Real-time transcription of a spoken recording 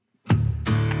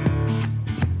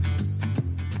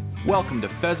Welcome to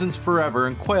Pheasants Forever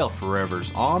and Quail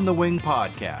Forever's On the Wing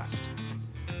podcast.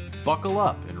 Buckle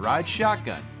up and ride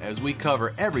shotgun as we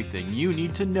cover everything you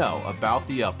need to know about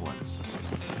the uplands.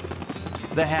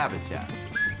 The habitat,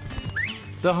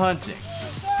 the hunting,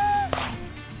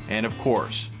 and of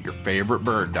course, your favorite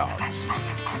bird dogs.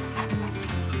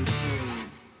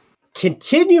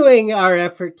 Continuing our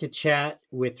effort to chat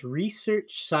with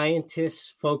research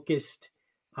scientists focused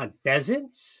on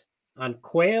pheasants, on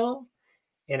quail,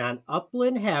 and on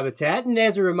upland habitat. And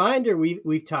as a reminder,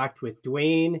 we've talked with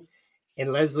Dwayne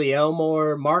and Leslie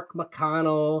Elmore, Mark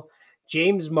McConnell,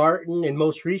 James Martin, and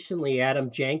most recently Adam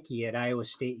Janke at Iowa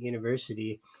State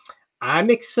University. I'm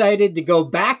excited to go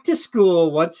back to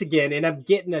school once again, and I'm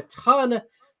getting a ton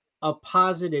of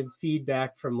positive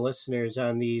feedback from listeners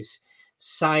on these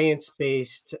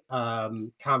science-based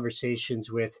conversations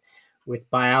with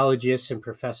biologists and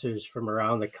professors from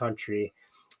around the country.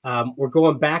 We're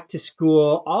going back to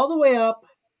school all the way up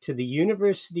to the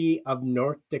University of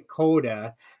North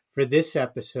Dakota for this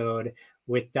episode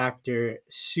with Dr.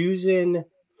 Susan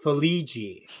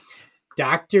Faligi.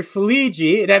 Dr.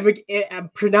 Faligi, and I'm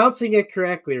pronouncing it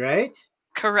correctly, right?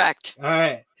 Correct. All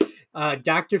right.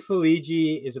 Dr.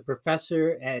 Faligi is a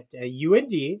professor at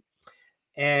UND,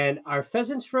 and our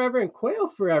Pheasants Forever and Quail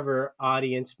Forever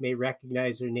audience may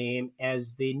recognize her name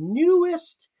as the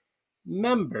newest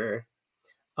member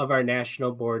of our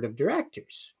National Board of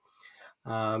Directors.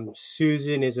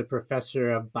 Susan is a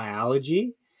professor of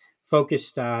biology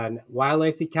focused on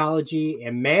wildlife ecology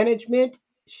and management.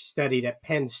 She studied at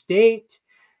Penn State,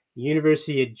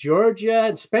 University of Georgia,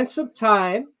 and spent some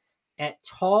time at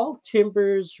Tall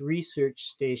Timbers Research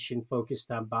Station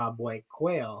focused on bobwhite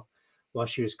quail while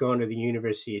she was going to the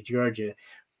University of Georgia.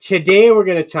 Today, we're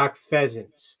going to talk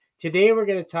pheasants. Today, we're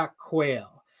going to talk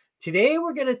quail. Today,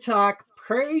 we're going to talk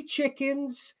prairie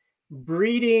chickens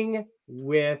breeding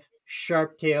with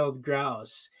sharp-tailed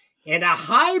grouse and a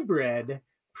hybrid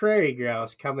prairie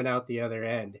grouse coming out the other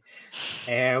end.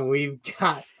 And we've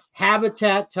got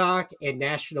habitat talk and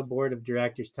National Board of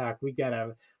Directors talk. We got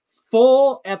a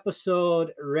full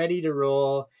episode ready to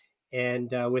roll.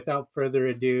 And without further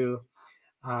ado,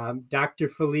 Dr.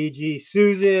 Faligi,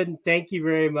 Susan, thank you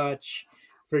very much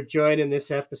for joining this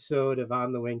episode of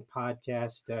On the Wing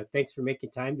podcast. Thanks for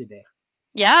making time today.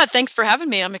 Yeah, thanks for having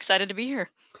me. I'm excited to be here.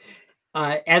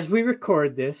 As we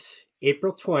record this,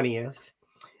 April 20th,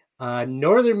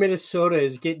 northern Minnesota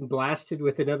is getting blasted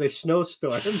with another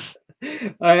snowstorm.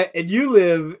 And you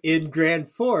live in Grand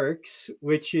Forks,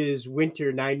 which is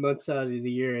winter 9 months out of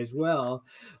the year as well.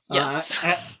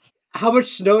 Yes. How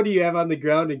much snow do you have on the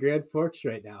ground in Grand Forks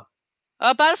right now?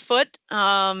 About a foot.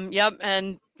 Yep.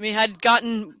 And we had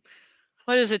gotten,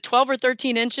 12 or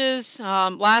 13 inches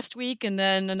last week, and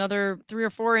then another 3 or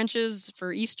 4 inches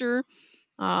for Easter.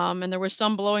 And there was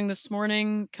some blowing this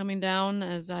morning coming down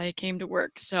as I came to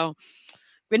work. So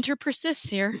winter persists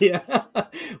here. Yeah.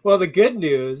 Well, the good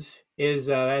news is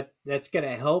that's going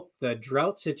to help the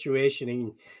drought situation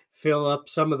and fill up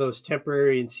some of those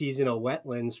temporary and seasonal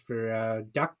wetlands for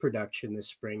duck production this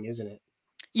spring, isn't it?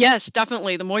 Yes,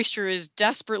 definitely. The moisture is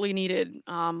desperately needed.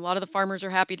 A lot of the farmers are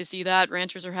happy to see that.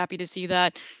 Ranchers are happy to see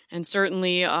that. And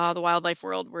certainly the wildlife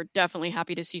world, we're definitely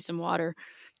happy to see some water.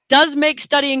 Does make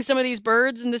studying some of these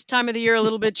birds in this time of the year a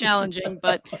little bit challenging,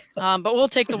 but we'll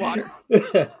take the water.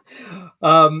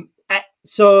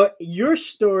 So your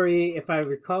story, if I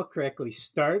recall correctly,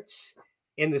 starts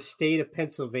in the state of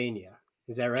Pennsylvania.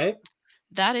 Is that right?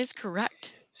 That is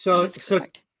correct. So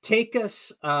take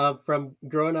us from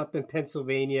growing up in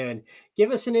Pennsylvania and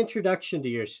give us an introduction to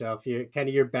yourself,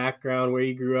 your background, where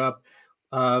you grew up,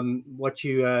 what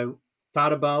you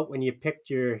thought about when you picked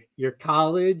your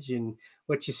college and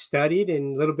what you studied,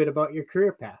 and a little bit about your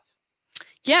career path.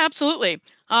 Yeah, absolutely.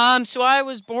 So I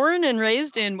was born and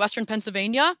raised in Western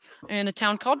Pennsylvania in a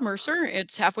town called Mercer.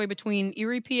 It's halfway between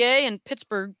Erie, PA and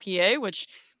Pittsburgh, PA, which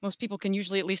most people can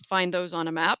usually at least find those on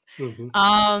a map. Mm-hmm.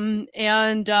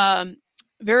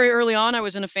 Very early on, I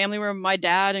was in a family where my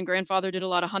dad and grandfather did a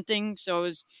lot of hunting. So I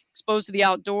was exposed to the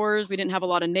outdoors. We didn't have a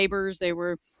lot of neighbors. They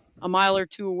were a mile or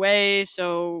two away.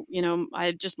 So, I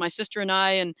had just my sister and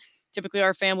I, and typically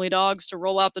our family dogs, to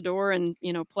roll out the door and,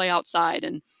 play outside.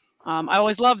 And I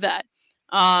always loved that.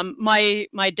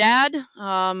 My dad,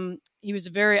 he was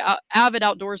a very avid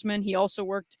outdoorsman. He also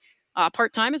worked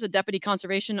part-time as a deputy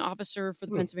conservation officer for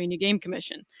the Pennsylvania Game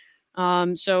Commission.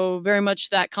 So very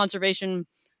much that conservation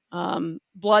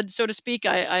blood, so to speak.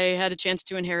 I had a chance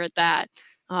to inherit that.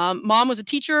 Mom was a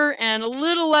teacher and a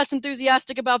little less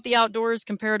enthusiastic about the outdoors,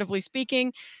 comparatively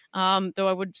speaking. Though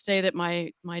I would say that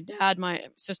my dad, my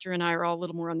sister, and I are all a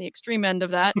little more on the extreme end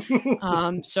of that.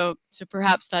 So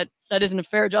perhaps that isn't a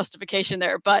fair justification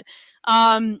there. But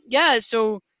yeah,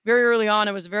 so very early on,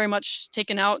 I was very much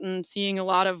taken out and seeing a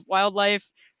lot of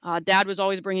wildlife. Dad was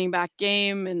always bringing back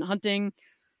game and hunting.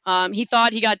 He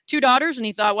thought he got 2 daughters and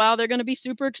he thought, wow, they're going to be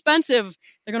super expensive.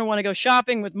 They're going to want to go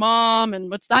shopping with mom.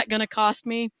 And what's that going to cost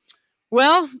me?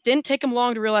 Well, didn't take him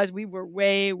long to realize we were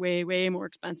way, way, way more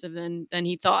expensive than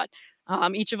he thought.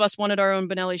 Each of us wanted our own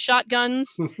Benelli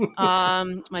shotguns.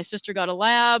 My sister got a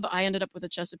lab. I ended up with a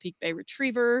Chesapeake Bay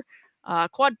Retriever.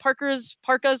 Quad parkas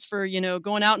for,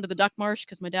 going out into the duck marsh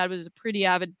because my dad was a pretty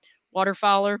avid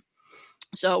waterfowler.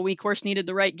 So we, of course, needed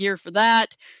the right gear for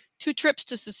that. 2 trips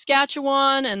to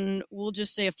Saskatchewan, and we'll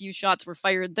just say a few shots were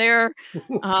fired there.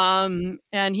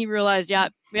 And he realized, yeah,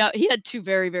 he had 2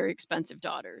 very, very expensive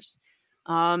daughters.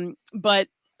 But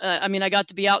I got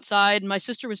to be outside. My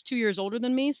sister was 2 years older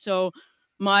than me, so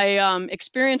my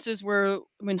experiences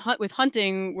with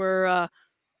hunting were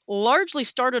largely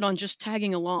started on just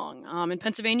tagging along. In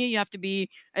Pennsylvania, you have to be,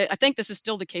 I think this is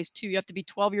still the case too, you have to be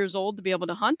 12 years old to be able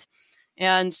to hunt.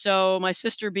 And so my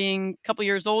sister being a couple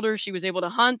years older, she was able to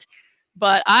hunt,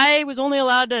 but I was only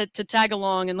allowed to tag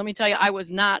along. And let me tell you, I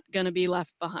was not going to be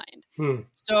left behind.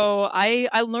 So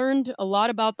I learned a lot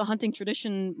about the hunting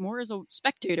tradition more as a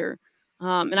spectator.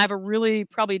 And I have a really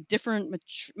probably different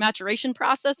maturation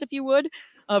process, if you would,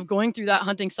 of going through that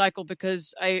hunting cycle,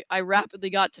 because I rapidly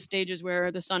got to stages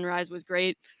where the sunrise was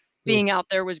great, being out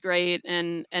there was great,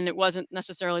 and it wasn't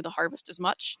necessarily the harvest as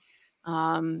much.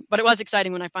 But it was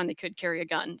exciting when I finally could carry a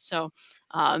gun. So,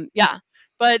 yeah,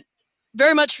 but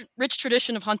very much rich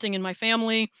tradition of hunting in my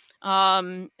family.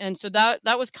 And so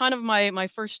that was kind of my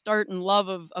first start and love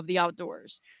of the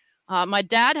outdoors. My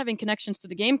dad, having connections to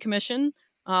the Game Commission,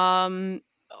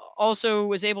 also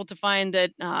was able to find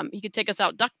that he could take us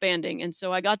out duck banding. And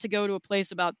so I got to go to a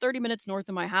place about 30 minutes north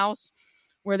of my house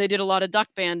where they did a lot of duck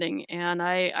banding. And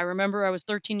I remember I was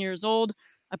 13 years old.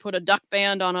 I put a duck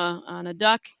band on a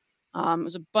duck. It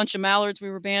was a bunch of mallards we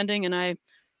were banding, and I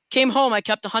came home. I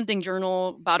kept a hunting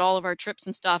journal about all of our trips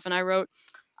and stuff, and I wrote,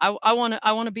 I want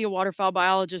to be a waterfowl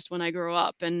biologist when I grow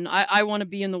up, and I want to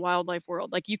be in the wildlife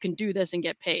world. Like, you can do this and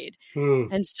get paid.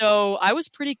 And so I was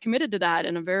pretty committed to that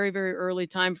in a very, very early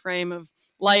time frame of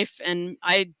life, and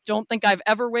I don't think I've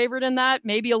ever wavered in that.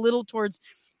 Maybe a little towards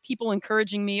people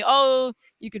encouraging me, oh,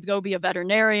 you could go be a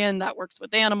veterinarian that works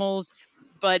with animals.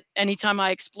 But anytime I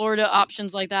explored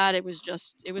options like that, it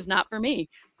was not for me.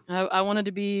 I wanted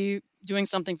to be doing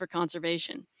something for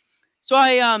conservation. So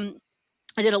I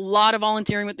did a lot of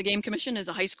volunteering with the Game Commission as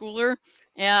a high schooler,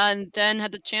 and then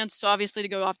had the chance, obviously, to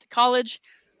go off to college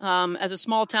as a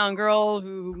small town girl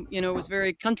who, was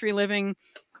very country living.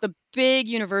 The big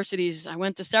universities, I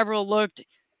went to several, looked,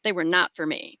 they were not for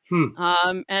me.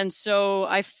 And so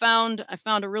I found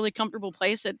a really comfortable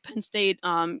place at Penn State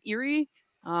Erie,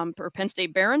 or Penn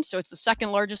State Barron. So it's the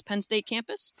second largest Penn State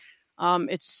campus.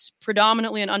 It's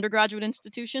predominantly an undergraduate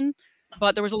institution,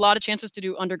 but there was a lot of chances to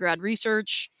do undergrad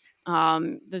research.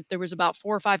 There was about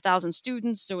 4,000 or 5,000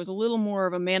 students. So it was a little more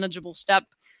of a manageable step,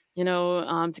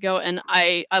 to go. And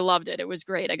I loved it. It was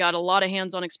great. I got a lot of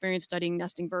hands-on experience studying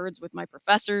nesting birds with my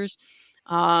professors.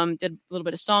 Did a little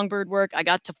bit of songbird work. I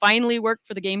got to finally work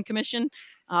for the Game Commission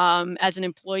as an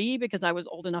employee because I was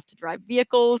old enough to drive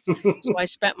vehicles. So I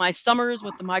spent my summers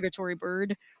with the migratory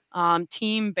bird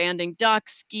team, banding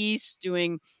ducks, geese,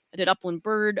 I did upland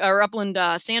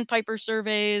sandpiper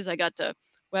surveys. I got to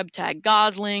web tag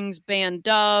goslings, band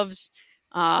doves.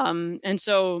 And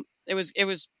so it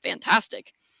was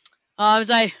fantastic.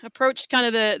 As I approached kind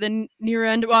of the near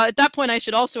end, well, at that point, I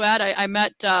should also add, I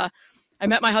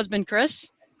met my husband,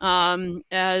 Chris,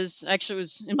 as actually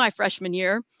was in my freshman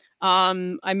year.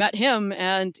 I met him,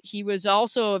 and he was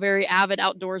also a very avid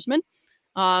outdoorsman.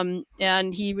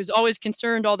 And he was always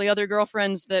concerned, all the other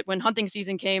girlfriends, that when hunting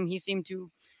season came, he seemed to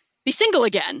be single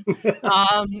again.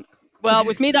 Well,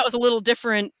 with me, that was a little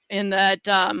different in that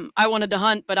I wanted to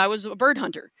hunt, but I was a bird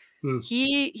hunter.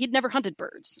 He'd never hunted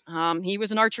birds. He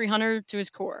was an archery hunter to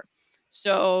his core.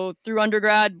 So through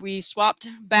undergrad, we swapped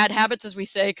bad habits, as we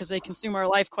say, because they consume our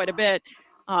life quite a bit.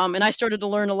 And I started to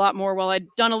learn a lot more. While I'd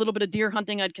done a little bit of deer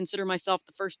hunting, I'd consider myself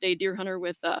the first day deer hunter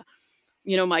with,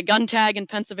 my gun tag in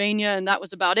Pennsylvania. And that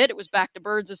was about it. It was back to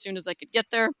birds as soon as I could get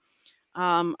there.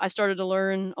 I started to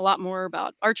learn a lot more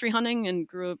about archery hunting and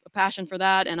grew a passion for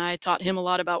that. And I taught him a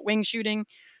lot about wing shooting,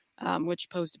 which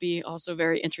posed to be also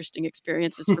very interesting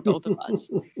experiences for both of us.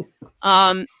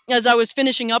 As I was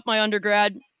finishing up my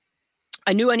undergrad,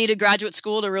 I knew I needed graduate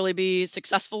school to really be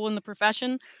successful in the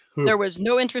profession. There was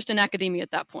no interest in academia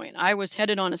at that point. I was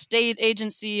headed on a state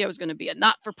agency. I was going to be a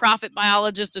not-for-profit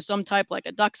biologist of some type, like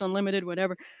a Ducks Unlimited,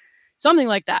 whatever, something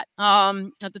like that.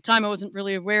 At the time, I wasn't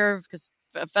really aware of because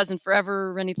Pheasant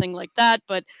Forever or anything like that,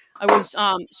 but I was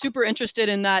super interested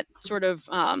in that sort of,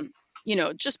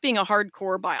 just being a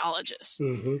hardcore biologist.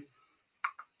 Mm-hmm.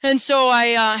 And so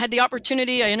I had the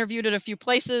opportunity. I interviewed at a few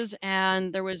places,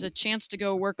 and there was a chance to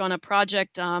go work on a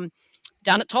project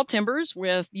down at Tall Timbers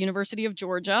with the University of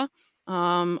Georgia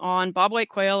on bobwhite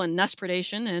quail and nest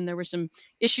predation. And there were some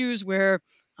issues where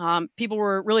people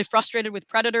were really frustrated with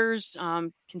predators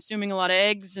consuming a lot of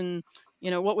eggs, and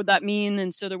what would that mean?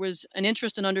 And so there was an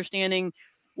interest in understanding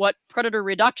what predator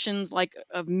reductions, like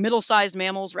of middle-sized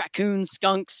mammals, raccoons,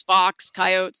 skunks, fox,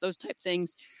 coyotes, those type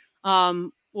things.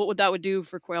 What that would do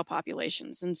for quail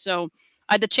populations. And so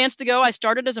I had the chance to go. I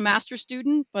started as a master's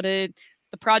student, but the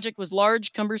project was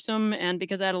large, cumbersome, and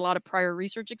because I had a lot of prior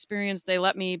research experience, they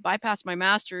let me bypass my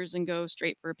master's and go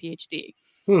straight for a PhD.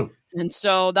 And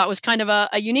so that was kind of a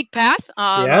unique path.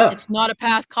 It's not a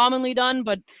path commonly done,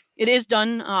 but it is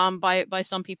done by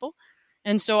some people.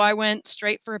 And so I went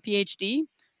straight for a PhD,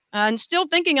 and still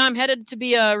thinking I'm headed to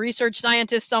be a research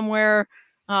scientist somewhere,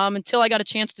 until I got a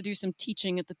chance to do some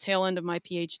teaching at the tail end of my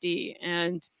PhD,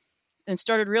 and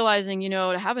started realizing,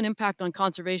 to have an impact on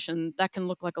conservation, that can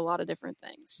look like a lot of different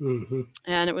things. Mm-hmm.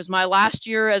 And it was my last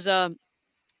year as a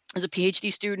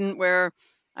PhD student where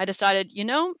I decided,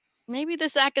 maybe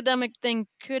this academic thing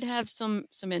could have some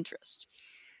interest.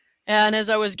 And as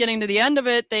I was getting to the end of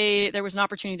it, there was an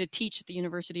opportunity to teach at the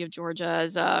University of Georgia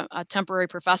as a temporary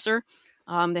professor.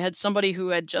 They had somebody who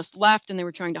had just left, and they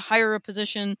were trying to hire a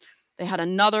position. They had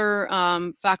another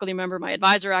faculty member, my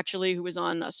advisor actually, who was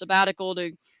on a sabbatical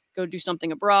to go do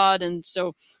something abroad. And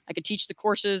so I could teach the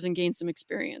courses and gain some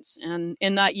experience. And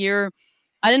in that year,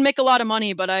 I didn't make a lot of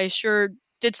money, but I sure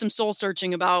did some soul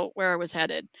searching about where I was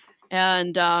headed,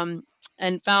 and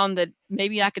found that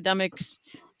maybe academics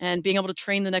and being able to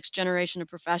train the next generation of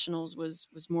professionals was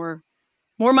more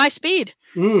my speed.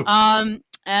 And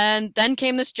then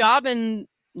came this job in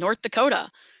North Dakota.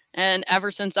 And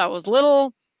ever since I was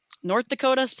little, North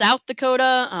Dakota, South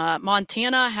Dakota,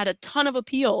 Montana had a ton of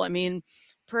appeal. I mean,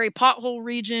 prairie pothole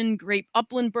region, great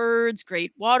upland birds,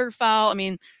 great waterfowl. I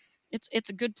mean, it's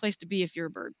a good place to be if you're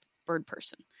a bird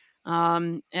person.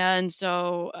 And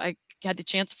so I had the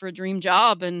chance for a dream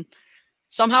job, and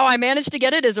somehow I managed to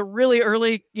get it as a really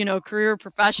early, career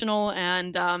professional.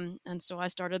 And so I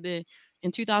started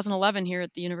in 2011 here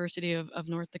at the University of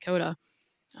North Dakota.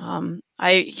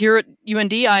 Here at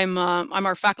UND, I'm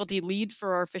our faculty lead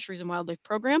for our fisheries and wildlife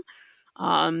program.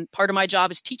 Part of my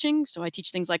job is teaching, so I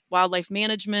teach things like wildlife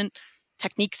management,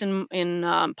 techniques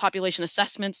in population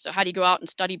assessments. So how do you go out and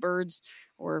study birds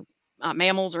or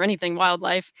mammals or anything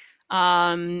wildlife?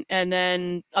 And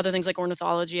then other things like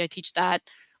ornithology, I teach that.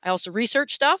 I also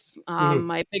research stuff.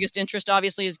 My biggest interest,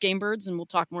 obviously, is game birds, and we'll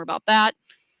talk more about that.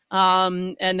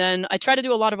 And then I try to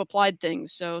do a lot of applied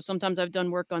things. So sometimes I've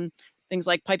done work on things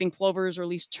like piping plovers or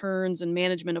least terns and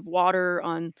management of water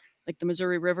on like the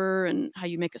Missouri River and how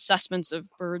you make assessments of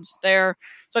birds there.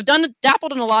 So I've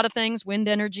dabbled in a lot of things, wind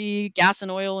energy, gas and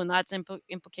oil, and that's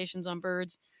implications on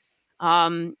birds.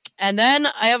 And then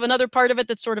I have another part of it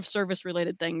that's sort of service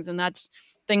related things. And that's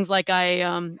things like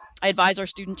I advise our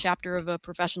student chapter of a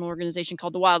professional organization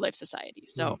called the Wildlife Society.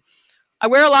 So I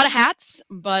wear a lot of hats,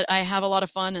 but I have a lot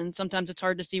of fun. And sometimes it's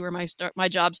hard to see where my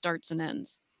job starts and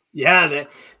ends. Yeah, that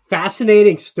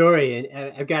fascinating story.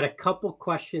 And I've got a couple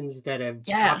questions that have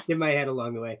popped in my head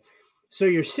along the way. So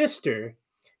your sister,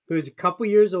 who is a couple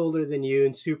years older than you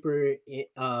and super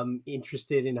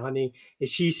interested in hunting, is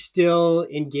she still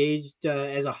engaged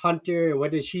as a hunter? And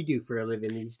what does she do for a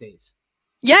living these days?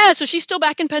 Yeah, so she's still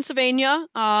back in Pennsylvania,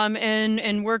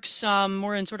 and works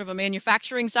more in sort of a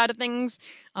manufacturing side of things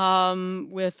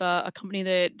with a company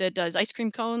that does ice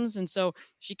cream cones, and so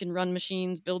she can run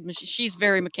machines, build machines. She's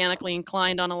very mechanically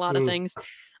inclined on a lot of things,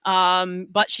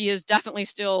 but she is definitely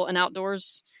still an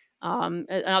outdoors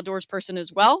person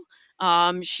as well.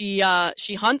 She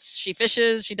hunts, she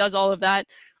fishes, she does all of that.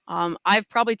 I've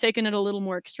probably taken it a little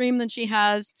more extreme than she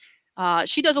has.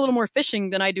 She does a little more fishing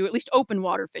than I do, at least open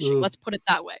water fishing. Let's put it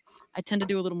that way. I tend to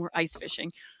do a little more ice fishing.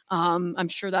 I'm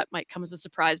sure that might come as a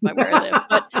surprise by where I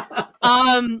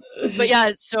live, but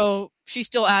yeah, so she's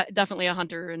still definitely a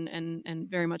hunter and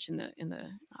very much in the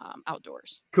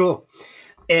outdoors. Cool.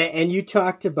 And you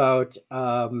talked about,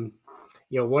 one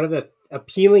of the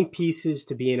appealing pieces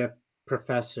to being a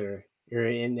professor or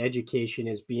in education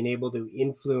is being able to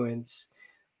influence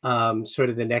sort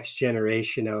of the next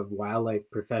generation of wildlife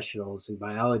professionals and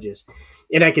biologists.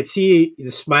 And I could see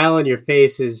the smile on your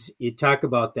face as you talk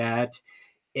about that,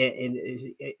 and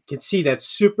I can see that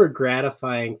super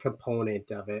gratifying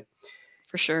component of it.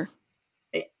 For sure.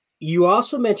 You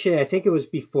also mentioned, I think it was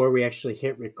before we actually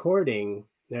hit record,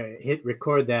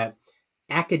 that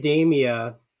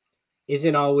academia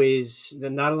isn't always,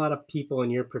 not a lot of people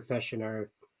in your profession are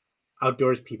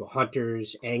outdoors people,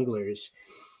 hunters, anglers.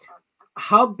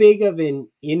 How big of an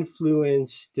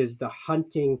influence does the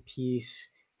hunting piece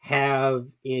have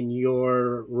in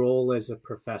your role as a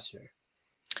professor?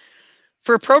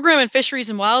 For a program in fisheries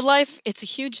and wildlife, it's a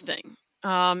huge thing.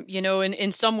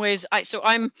 In some ways,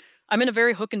 I'm in a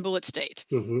very hook and bullet state.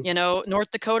 Mm-hmm.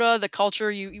 North Dakota, the culture,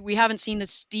 we haven't seen the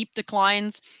steep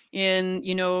declines in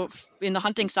the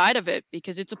hunting side of it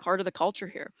because it's a part of the culture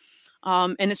here.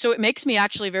 And so it makes me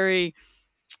actually very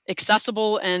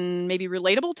accessible and maybe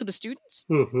relatable to the students,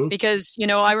 Mm-hmm. because,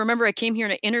 I remember I came here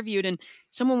and I interviewed and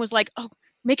someone was like, "Oh,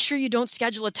 make sure you don't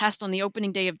schedule a test on the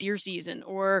opening day of deer season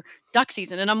or duck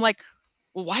season." And I'm like,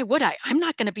 well, why would I? I'm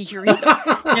not going to be here either.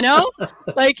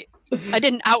 Like, I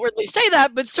didn't outwardly say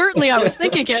that, but certainly I was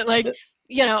thinking it. Like,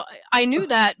 I knew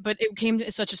that, but it came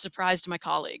as such a surprise to my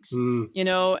colleagues.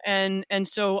 And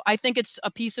so I think it's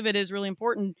a piece of it is really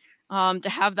important to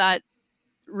have that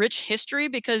rich history,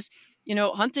 because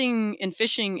hunting and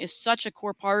fishing is such a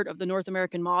core part of the North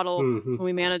American model. Mm-hmm. When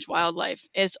we manage wildlife,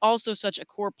 it's also such a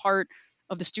core part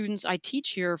of the students I teach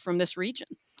here from this region.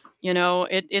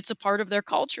 It's a part of their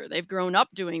culture. They've grown up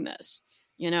doing this,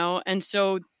 and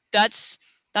so that's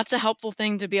a helpful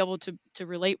thing to be able to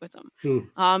relate with them.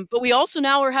 But we also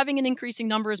now are having an increasing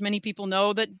number, as many people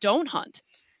know, that don't hunt.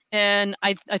 And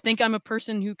I think I'm a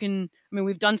person who can,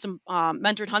 we've done some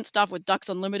mentored hunt stuff with Ducks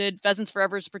Unlimited. Pheasants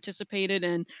Forever has participated,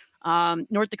 and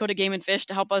North Dakota Game and Fish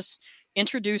to help us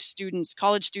introduce students,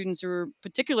 college students who are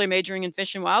particularly majoring in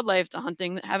fish and wildlife, to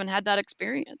hunting that haven't had that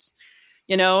experience.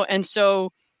 And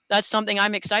so that's something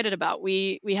I'm excited about.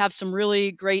 We have some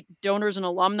really great donors and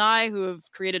alumni who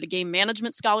have created a game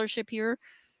management scholarship here.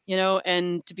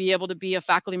 And to be able to be a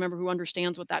faculty member who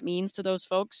understands what that means to those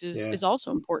folks is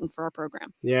also important for our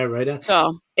program. Yeah, right on.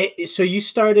 So you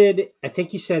started, I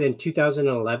think you said in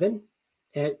 2011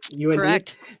 at UND?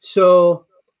 Correct. So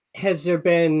has there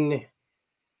been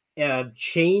a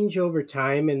change over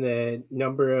time in the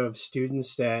number of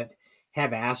students that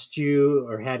have asked you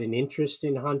or had an interest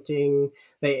in hunting?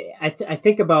 I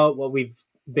think about what we've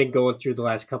been going through the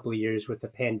last couple of years with the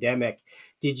pandemic.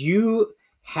 Did you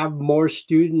have more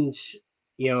students,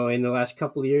 in the last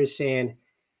couple of years saying,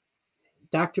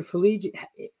 "Dr. Faligi,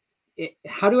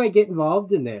 how do I get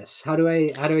involved in this? How do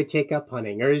I take up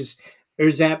hunting?" Or is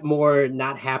that more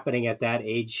not happening at that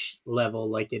age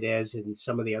level like it is in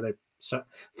some of the other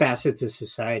facets of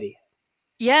society?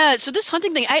 Yeah, so this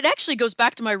hunting thing, it actually goes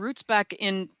back to my roots back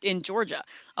in Georgia.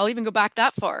 I'll even go back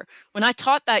that far. When I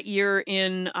taught that year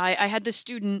I had this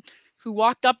student who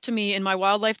walked up to me in my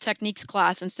wildlife techniques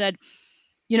class and said,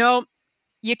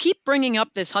 "You keep bringing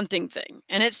up this hunting thing,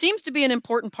 and it seems to be an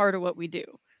important part of what we do,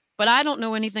 but I don't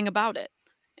know anything about it."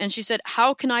 And she said,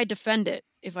 "How can I defend it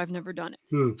if I've never done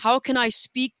it? How can I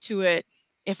speak to it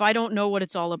if I don't know what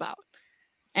it's all about?"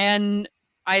 And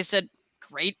I said,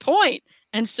 "Great point."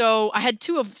 And so I had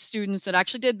two of students that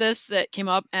actually did this that came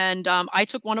up, and I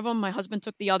took one of them. My husband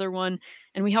took the other one,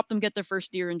 and we helped them get their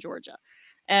first deer in Georgia.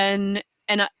 And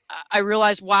I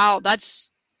realized, wow, that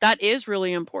is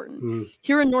really important.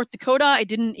 Here in North Dakota, I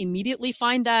didn't immediately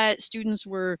find that students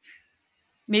were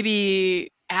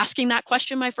maybe asking that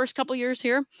question my first couple years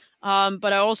here.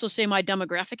 But I also say my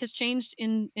demographic has changed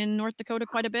in North Dakota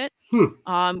quite a bit.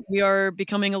 We are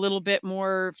becoming a little bit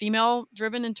more female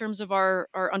driven in terms of our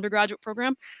undergraduate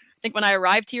program. I think when I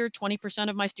arrived here, 20%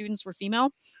 of my students were female.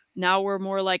 Now we're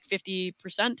more like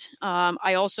 50%.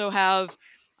 I also have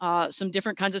some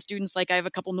different kinds of students. Like I have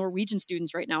a couple Norwegian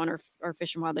students right now in our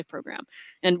fish and wildlife program.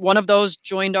 And one of those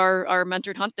joined our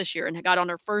mentored hunt this year and got on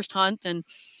her first hunt. And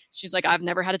she's like, "I've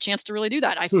never had a chance to really do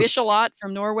that. I fish a lot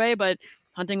from Norway, but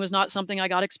hunting was not something I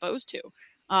got exposed to."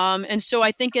 And so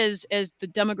I think as the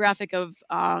demographic of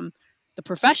the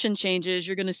profession changes,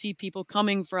 you're going to see people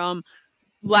coming from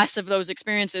less of those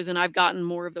experiences. And I've gotten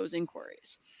more of those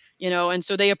inquiries, and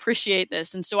so they appreciate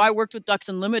this. And so I worked with Ducks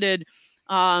Unlimited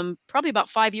probably about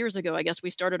 5 years ago. I guess we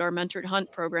started our mentored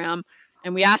hunt program,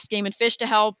 and we asked Game and Fish to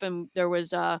help. And there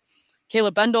was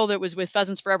Kayla Bendel that was with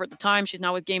Pheasants Forever at the time. She's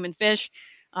now with Game and Fish.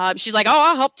 She's like, "Oh,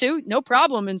 I'll help too. No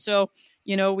problem." And so,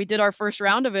 we did our first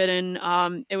round of it,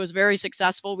 and it was very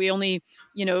successful. We only,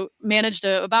 managed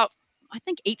about, I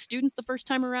think, 8 students the first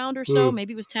time around or so,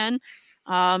 maybe it was 10.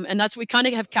 And we kind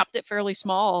of have kept it fairly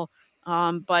small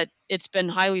but it's been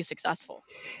highly successful.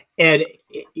 And,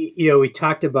 we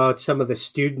talked about some of the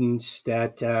students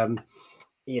that,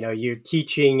 you're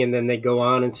teaching and then they go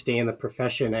on and stay in the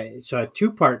profession. So a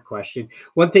two-part question.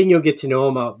 One thing you'll get to know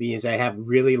about me is I have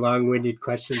really long-winded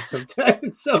questions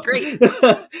sometimes. So, That's great.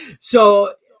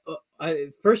 So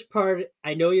first part,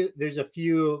 I know there's a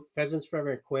few Pheasants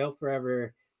Forever and Quail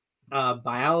Forever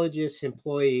biologists,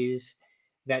 employees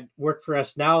that work for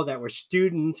us now that were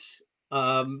students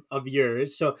of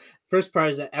yours. So first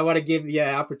part is that I want to give you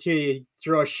an opportunity to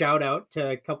throw a shout out to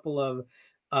a couple of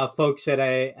folks that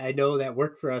I know that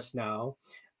work for us now.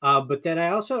 But then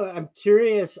I'm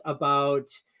curious about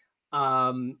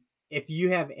if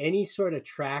you have any sort of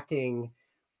tracking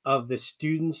of the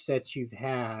students that you've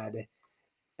had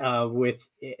with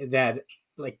that,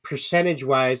 like percentage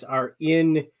wise, are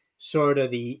in sort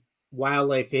of the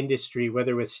wildlife industry,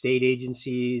 whether with state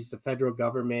agencies, the federal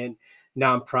government,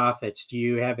 nonprofits. Do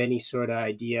you have any sort of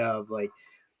idea of like,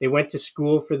 they went to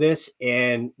school for this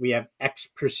and we have X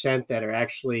percent that are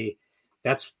actually,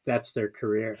 that's their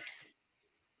career?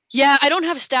 Yeah, I don't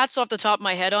have stats off the top of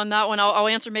my head on that one. I'll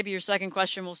answer maybe your second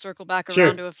question. We'll circle back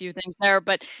around to a few things there.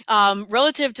 But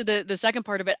relative to the second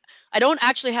part of it, I don't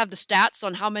actually have the stats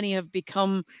on how many have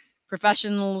become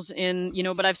professionals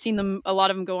but I've seen a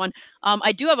lot of them go on.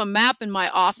 I do have a map in my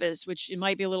office, which it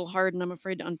might be a little hard, and I'm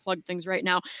afraid to unplug things right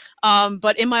now.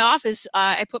 But in my office,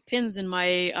 I put pins in in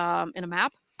a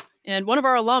map. And one of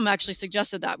our alum actually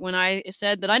suggested that when I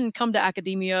said that I didn't come to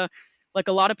academia like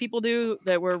a lot of people do,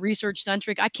 that were research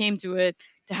centric. I came to it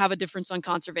to have a difference on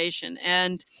conservation.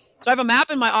 And so I have a map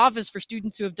in my office for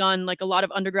students who have done like a lot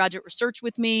of undergraduate research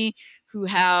with me, who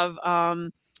have,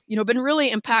 been really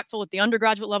impactful at the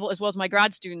undergraduate level as well as my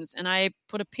grad students. And I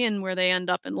put a pin where they end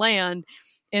up and land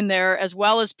in there, as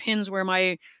well as pins where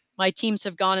my teams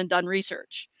have gone and done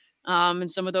research.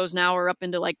 And some of those now are up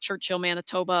into like Churchill,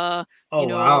 Manitoba,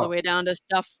 wow, all the way down to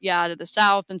to the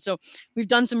south. And so we've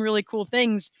done some really cool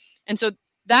things. And so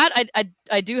that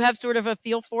I do have sort of a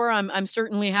feel for. I'm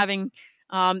certainly having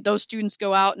those students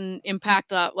go out and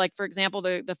impact, like, for example,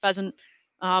 the pheasant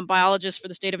biologist for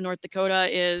the state of North Dakota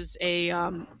is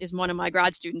one of my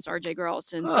grad students, RJ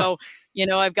Girls. And so,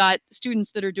 I've got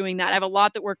students that are doing that. I have a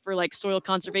lot that work for like soil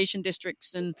conservation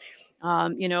districts and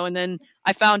then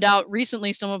I found out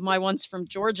recently some of my ones from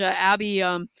Georgia. Abby,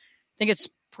 I think it's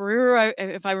Pereira,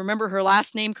 if I remember her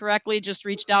last name correctly, just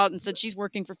reached out and said she's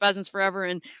working for Pheasants Forever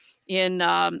in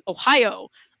Ohio.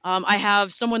 I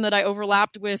have someone that I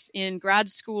overlapped with in grad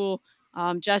school,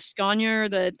 Jess Sconier,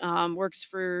 that works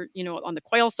for, on the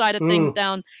quail side of things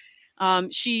down.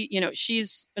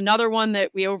 She's another one that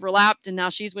we overlapped, and now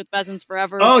she's with Pheasants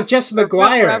Forever. Oh, Jess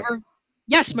McGuire.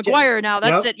 Yes, McGuire. Now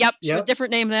that's it. Yep. She was a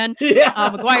different name then. Yeah.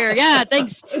 McGuire. Yeah.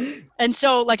 Thanks. And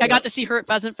so I got to see her at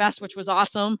Pheasant Fest, which was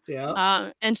awesome.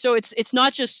 Yeah. And so it's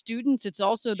not just students, it's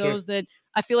also those that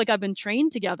I feel like I've been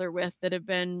trained together with that have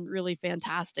been really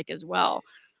fantastic as well.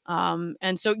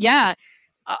 And so,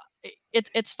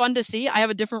 it's fun to see. I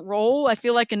have a different role, I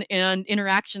feel like, in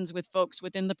interactions with folks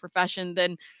within the profession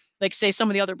than, like, say, some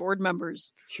of the other board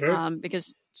members. Sure.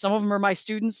 Because some of them are my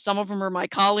students, some of them are my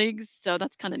colleagues. So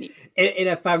that's kind of neat. And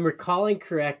if I'm recalling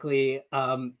correctly,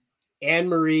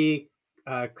 Anne-Marie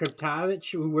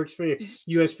Kriptovich, who works for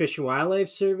U.S. Fish and Wildlife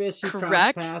Service, you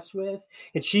crossed paths with,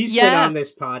 and she's been on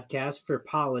this podcast for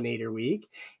Pollinator Week.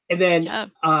 And then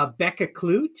Becca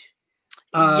Clute,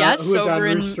 who was on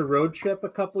Rooster Road Trip a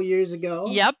couple years ago.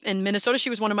 Yep, in Minnesota. She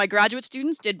was one of my graduate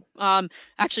students, did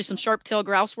actually some sharp-tailed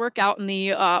grouse work out in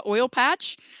the oil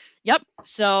patch. Yep.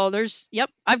 So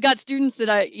I've got students that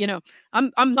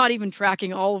I'm not even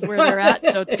tracking all of where they're at.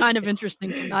 So it's kind of interesting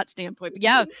from that standpoint.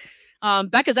 But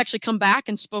Becca's actually come back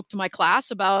and spoke to my class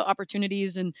about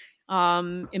opportunities and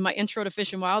in my intro to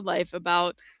fish and wildlife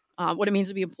about what it means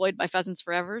to be employed by Pheasants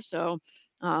Forever. So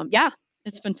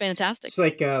it's been fantastic. It's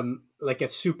like a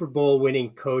Super Bowl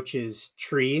winning coach's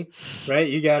tree, right?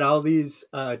 You got all these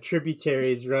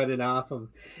tributaries running off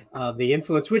of the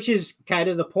influence, which is kind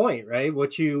of the point, right?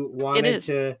 What you wanted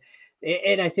to,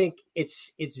 and I think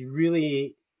it's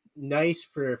really nice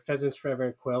for Pheasants Forever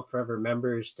and Quail Forever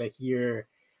members to hear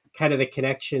kind of the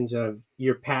connections of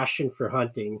your passion for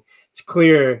hunting. It's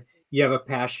clear you have a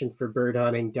passion for bird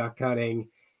hunting, duck hunting,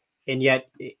 and yet,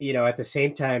 at the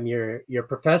same time, you're a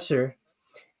professor,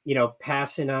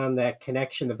 passing on that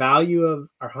connection, the value of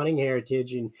our hunting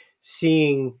heritage and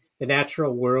seeing the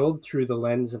natural world through the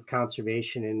lens of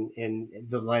conservation and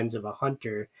the lens of a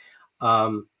hunter.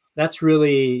 That's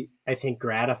really, I think,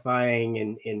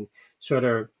 gratifying and sort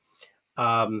of,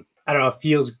 I don't know, it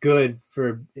feels good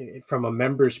from a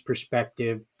member's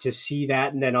perspective to see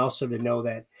that. And then also to know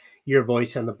that, your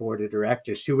voice on the board of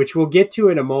directors too, which we'll get to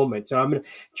in a moment. So I'm going to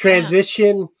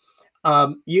transition.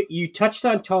 You touched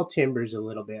on Tall Timbers a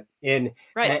little bit, and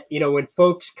Right. when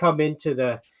folks come into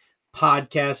the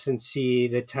podcast and see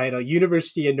the title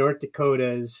University of North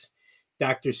Dakota's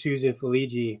Dr. Susan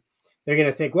Faligi, they're going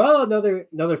to think, well,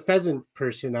 another pheasant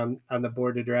person on the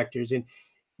board of directors. And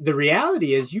the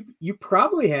reality is you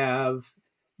probably have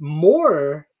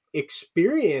more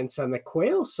experience on the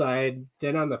quail side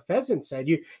than on the pheasant side.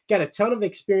 You got a ton of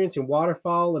experience in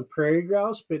waterfowl and prairie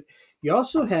grouse, but you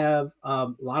also have a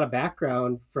lot of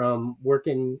background from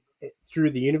working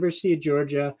through the University of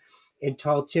Georgia and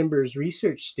Tall Timbers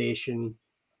Research Station,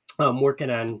 working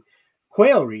on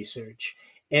quail research.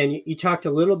 And you talked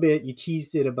a little bit, you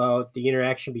teased it about the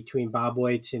interaction between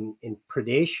bobwhites and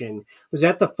predation. Was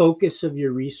that the focus of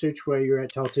your research while you were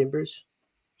at Tall Timbers?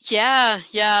 Yeah.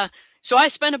 So I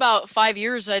spent about 5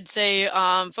 years, I'd say,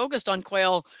 focused on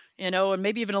quail, and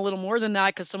maybe even a little more than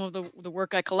that, because some of the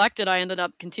work I collected, I ended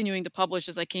up continuing to publish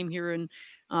as I came here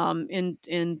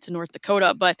into North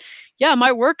Dakota. But yeah,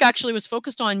 my work actually was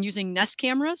focused on using nest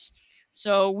cameras.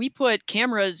 So we put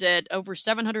cameras at over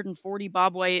 740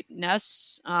 bobwhite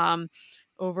nests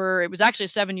it was actually a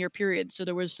 7-year period. So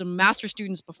there was some master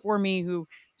students before me who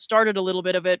started a little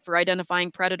bit of it for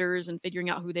identifying predators and figuring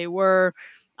out who they were.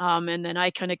 And then I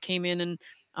kind of came in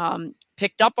and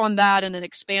picked up on that and then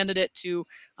expanded it to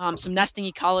some nesting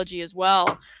ecology as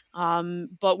well.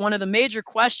 But one of the major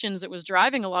questions that was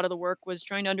driving a lot of the work was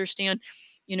trying to understand,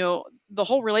 the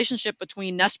whole relationship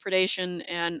between nest predation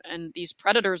and these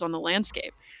predators on the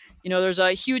landscape. There's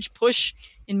a huge push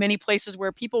in many places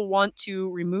where people want to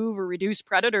remove or reduce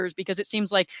predators because it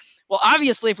seems like, well,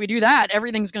 obviously, if we do that,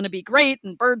 everything's going to be great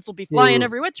and birds will be flying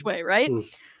every which way, right?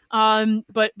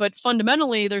 But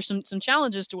fundamentally, there's some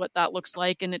challenges to what that looks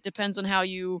like, and it depends on how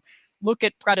you look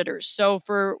at predators. So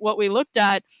for what we looked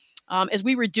at, as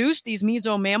we reduced these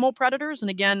mesomammal predators, and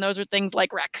again, those are things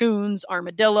like raccoons,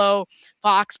 armadillo,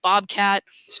 fox, bobcat,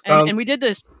 and we did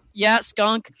this. Yeah,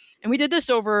 skunk. And we did this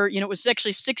over, it was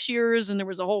actually 6 years and there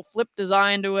was a whole flip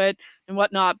design to it and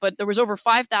whatnot. But there was over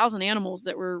 5,000 animals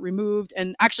that were removed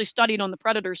and actually studied on the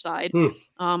predator side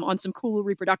on some cool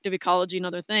reproductive ecology and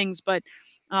other things. But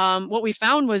what we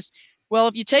found was, well,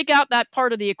 if you take out that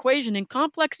part of the equation in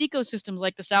complex ecosystems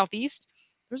like the Southeast,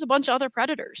 there's a bunch of other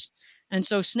predators. And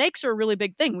so snakes are a really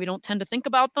big thing. We don't tend to think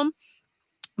about them.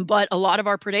 But a lot of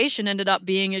our predation ended up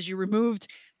being as you removed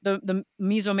the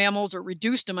mesomammals or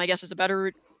reduced them, I guess is a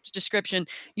better description,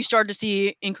 you started to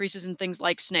see increases in things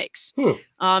like snakes.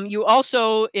 You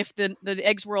also, if the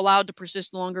eggs were allowed to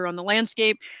persist longer on the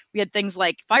landscape, we had things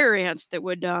like fire ants that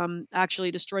would actually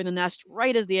destroy the nest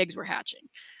right as the eggs were hatching,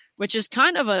 which is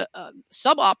kind of a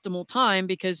suboptimal time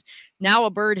because now a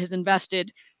bird has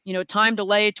invested, time to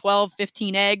lay 12,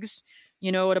 15 eggs,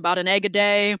 at about an egg a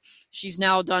day. She's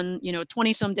now done,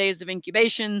 20 some days of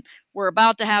incubation. We're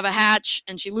about to have a hatch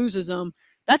and she loses them.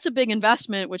 That's a big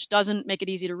investment, which doesn't make it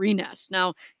easy to renest.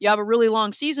 Now, you have a really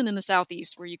long season in the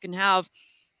Southeast where you can have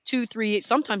 2, 3,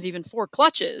 sometimes even 4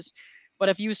 clutches. But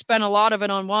if you spend a lot of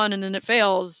it on one and then it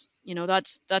fails,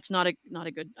 that's not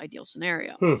a good ideal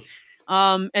scenario.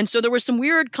 And so there were some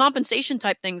weird compensation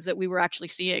type things that we were actually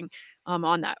seeing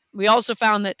on that. We also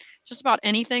found that just about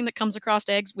anything that comes across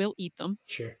eggs, we'll eat them.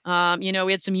 Sure.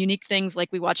 We had some unique things like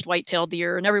we watched white-tailed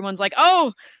deer and everyone's like,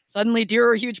 oh, suddenly deer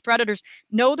are huge predators.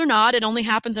 No, they're not. It only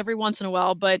happens every once in a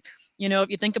while. But, if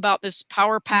you think about this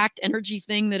power-packed energy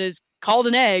thing that is called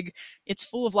an egg, it's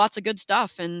full of lots of good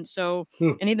stuff. And so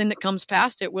anything that comes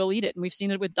past it, we'll eat it. And we've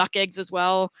seen it with duck eggs as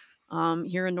well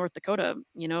here in North Dakota.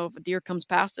 If a deer comes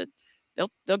past it,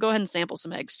 they'll go ahead and sample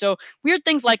some eggs. So weird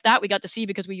things like that we got to see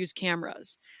because we use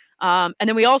cameras. And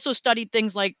then we also studied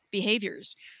things like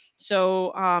behaviors.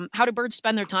 So how do birds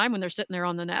spend their time when they're sitting there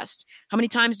on the nest? How many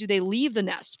times do they leave the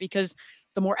nest? Because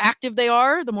the more active they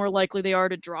are, the more likely they are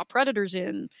to draw predators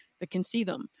in that can see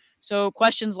them. So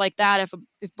questions like that,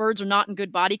 if birds are not in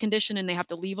good body condition and they have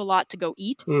to leave a lot to go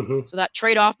eat, so that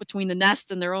trade-off between the nest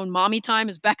and their own mommy time,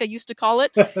 as Becca used to call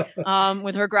it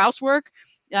with her grouse work,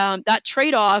 that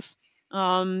trade-off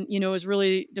is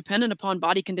really dependent upon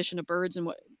body condition of birds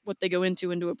and what they go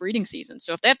into a breeding season.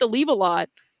 So if they have to leave a lot,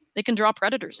 they can draw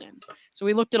predators in. So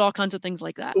we looked at all kinds of things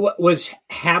like that. Was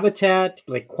habitat,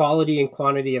 like quality and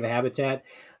quantity of habitat,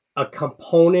 a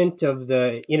component of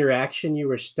the interaction you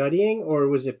were studying, or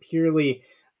was it purely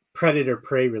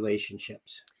predator-prey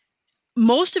relationships?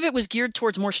 Most of it was geared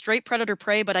towards more straight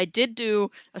predator-prey, but I did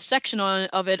do a section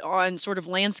of it on sort of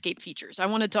landscape features. I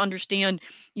wanted to understand,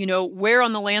 where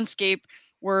on the landscape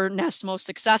were nests most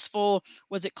successful?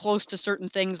 Was it close to certain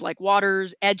things like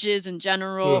waters, edges in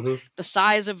general, Hmm. the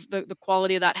size of the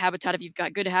quality of that habitat? If you've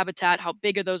got good habitat, how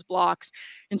big are those blocks?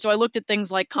 And so I looked at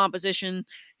things like composition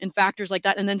and factors like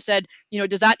that, and then said,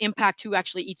 does that impact who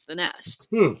actually eats the nest?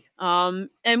 Hmm.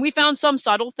 And we found some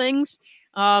subtle things,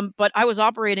 but I was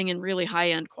operating in really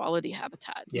high-end quality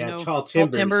habitat. Yeah, tall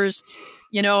timbers.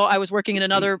 I was working in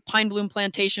another pine bloom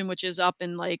plantation, which is up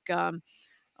in like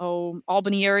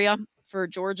Albany area for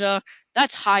Georgia.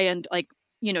 That's high-end. Like,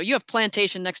 you have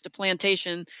plantation next to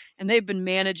plantation, and they've been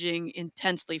managing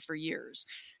intensely for years.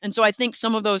 And so I think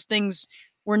some of those things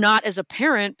were not as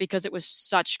apparent because it was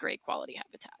such great quality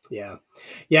habitat. Yeah.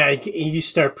 Yeah. You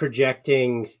start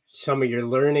projecting some of your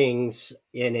learnings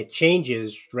and it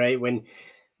changes, right?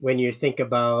 When you think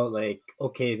about like,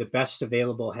 okay, the best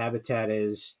available habitat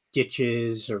is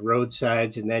ditches or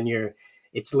roadsides, and then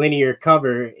it's linear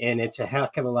cover, and it's a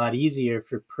heck of a lot easier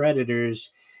for predators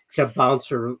to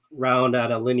bounce around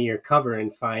on a linear cover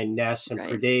and find nests and Right.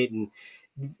 predate, and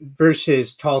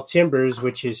versus tall timbers,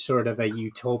 which is sort of a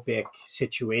utopic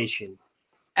situation.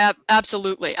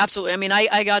 Absolutely. I mean,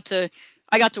 I got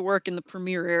to work in the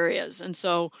premier areas, and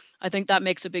so I think that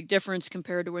makes a big difference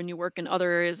compared to when you work in other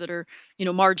areas that are,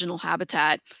 marginal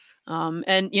habitat. And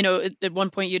at one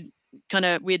point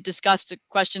we had discussed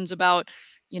questions about,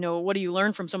 what do you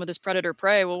learn from some of this predator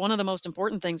prey? Well, one of the most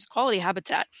important things, quality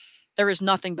habitat. There is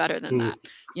nothing better than that.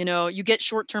 You get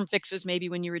short-term fixes maybe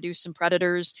when you reduce some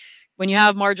predators. When you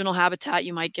have marginal habitat,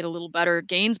 you might get a little better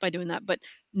gains by doing that, but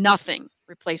nothing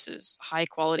replaces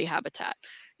high-quality habitat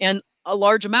and a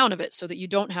large amount of it, so that you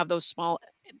don't have those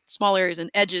small areas and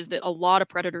edges that a lot of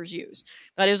predators use.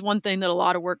 That is one thing that a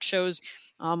lot of work shows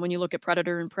when you look at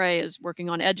predator and prey, is working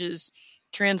on edges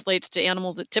translates to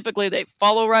animals that typically they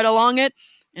follow right along it.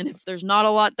 And if there's not a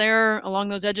lot there along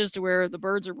those edges to where the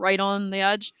birds are right on the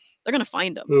edge, they're going to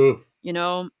find them,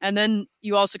 And then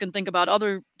you also can think about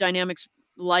other dynamics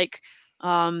like,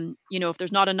 if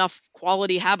there's not enough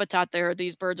quality habitat there,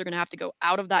 these birds are going to have to go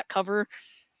out of that cover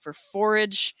for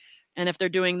forage. And if they're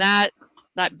doing that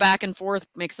back and forth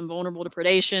makes them vulnerable to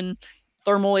predation.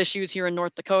 Thermal issues here in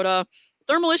North Dakota.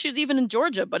 Thermal issues even in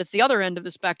Georgia, but it's the other end of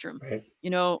the spectrum. Right.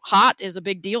 Hot is a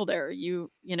big deal there.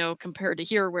 Compared to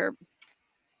here where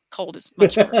cold is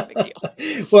much more a big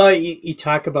deal. Well, you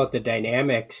talk about the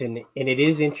dynamics, and it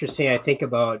is interesting. I think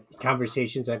about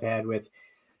conversations I've had with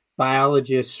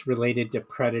biologists related to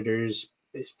predators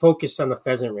focused on the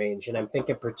pheasant range. And I'm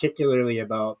thinking particularly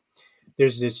about,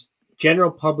 there's this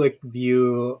general public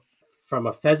view from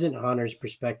a pheasant hunter's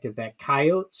perspective that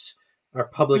coyotes are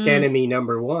public enemy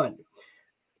number one.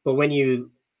 But when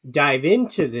you dive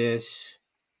into this,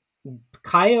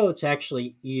 coyotes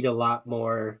actually eat a lot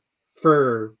more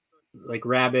fur, like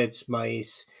rabbits,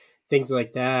 mice, things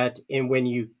like that. And when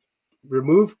you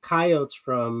remove coyotes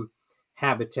from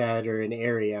habitat or an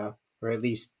area, or at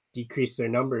least decrease their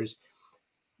numbers,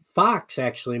 fox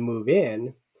actually move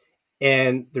in.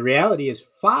 And the reality is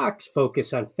fox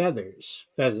focus on feathers,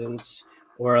 pheasants,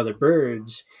 or other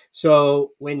birds.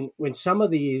 So when some of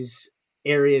these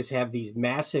areas have these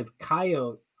massive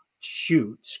coyote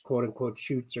shoots, quote unquote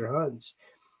shoots or hunts,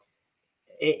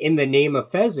 in the name of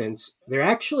pheasants, they're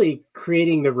actually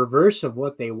creating the reverse of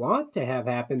what they want to have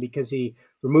happen, because you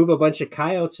remove a bunch of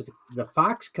coyotes, the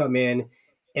fox come in,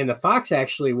 and the fox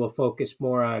actually will focus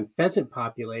more on pheasant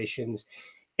populations.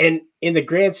 And in the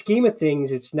grand scheme of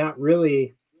things, it's not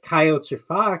really coyotes or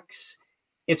fox.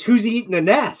 It's who's eating the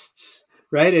nests,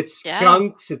 right? It's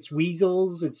skunks, it's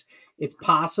weasels, it's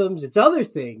possums, it's other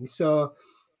things. So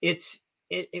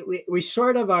we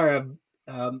sort of are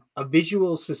a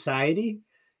visual society,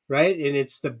 right? And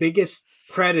it's the biggest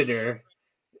predator,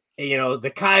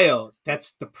 the coyote.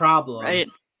 That's the problem, right?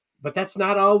 But that's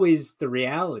not always the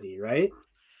reality, right?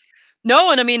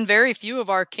 No, and I mean, very few of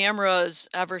our cameras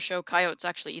ever show coyotes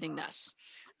actually eating nests.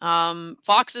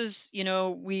 Foxes,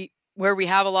 where we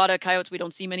have a lot of coyotes, we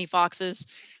don't see many foxes.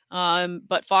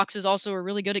 But foxes also are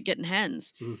really good at getting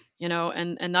hens,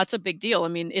 and that's a big deal. I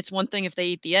mean, it's one thing if they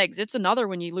eat the eggs, it's another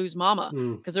when you lose mama,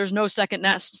 because there's no second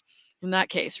nest in that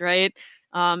case, right?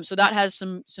 So that has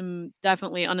some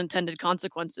definitely unintended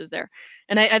consequences there.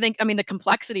 And I think, the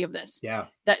complexity of this,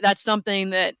 that's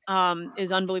something that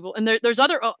is unbelievable. And there's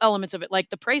other elements of it, like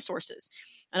the prey sources.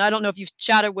 And I don't know if you've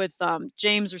chatted with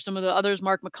James or some of the others,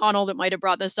 Mark McConnell, that might have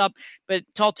brought this up, but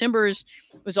Tall Timbers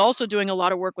was also doing a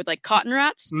lot of work with like cotton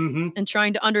rats and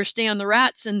trying to understand the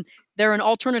rats, and they're an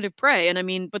alternative prey.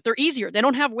 And but they're easier. They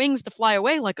don't have wings to fly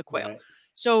away like a quail. Right.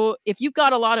 So if you've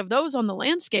got a lot of those on the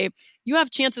landscape, you have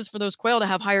chances for those quail to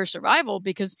have higher survival,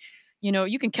 because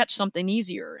you can catch something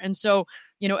easier. And so,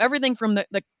 everything from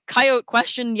the coyote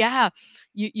question,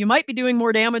 you might be doing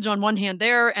more damage on one hand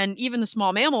there, and even the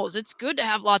small mammals. It's good to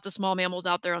have lots of small mammals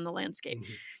out there on the landscape.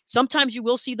 Mm-hmm. Sometimes you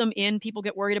will see them people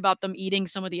get worried about them eating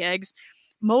some of the eggs.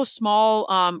 Most small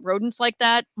rodents like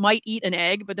that might eat an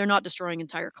egg, but they're not destroying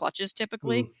entire clutches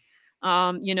typically.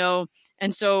 Mm-hmm.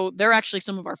 And so they're actually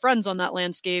some of our friends on that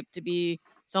landscape to be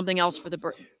something else for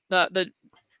the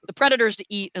predators to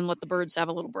eat and let the birds have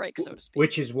a little break, so to speak.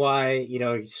 Which is why,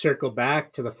 circle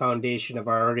back to the foundation of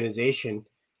our organization,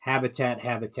 habitat.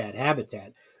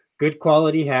 Good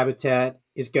quality habitat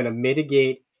is going to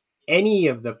mitigate any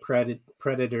of the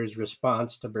predators'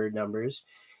 response to bird numbers.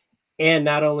 And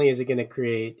not only is it going to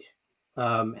create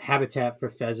habitat for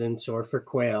pheasants or for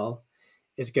quail,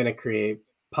 it's going to create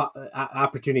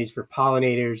opportunities for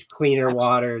pollinators, cleaner Absolutely.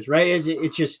 Waters, right?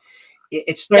 It's just,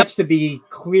 it starts to be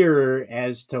clearer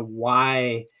as to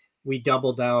why we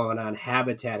double down on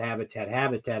habitat,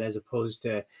 as opposed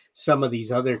to some of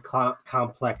these other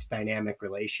complex dynamic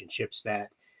relationships that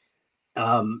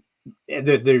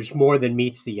there's more than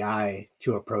meets the eye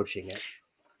to approaching it.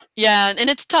 Yeah, and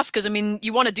it's tough because,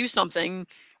 you want to do something.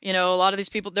 A lot of these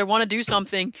people, they want to do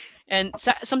something, and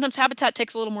sometimes habitat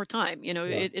takes a little more time.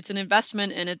 It's an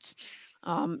investment, and it's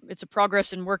a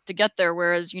progress and work to get there.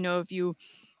 Whereas, if you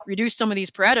reduce some of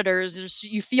these predators,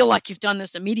 you feel like you've done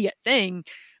this immediate thing,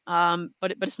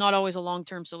 but it's not always a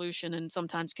long-term solution, and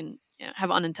sometimes can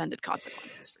have unintended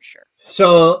consequences for sure.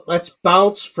 So let's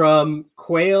bounce from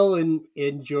quail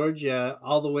in Georgia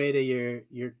all the way to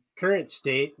your current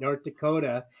state, North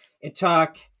Dakota, and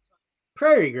talk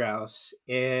prairie grouse.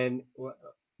 And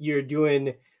you're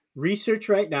doing research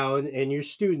right now, and your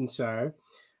students are,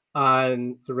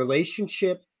 on the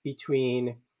relationship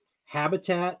between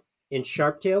habitat in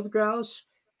sharp-tailed grouse,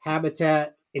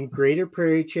 habitat in greater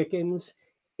prairie chickens,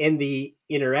 and the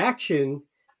interaction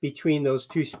between those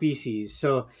two species.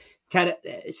 So kind of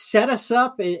set us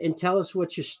up and tell us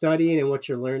what you're studying and what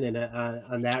you're learning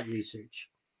on that research.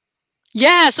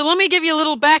 Yeah, so let me give you a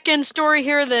little back-end story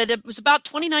here that it was about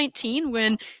 2019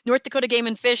 when North Dakota Game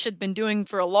and Fish had been doing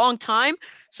for a long time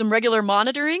some regular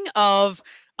monitoring of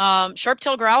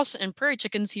sharp-tailed grouse and prairie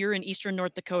chickens here in eastern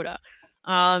North Dakota.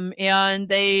 And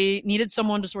they needed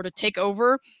someone to sort of take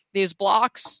over these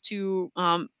blocks to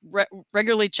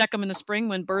regularly check them in the spring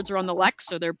when birds are on the lek.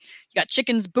 So you got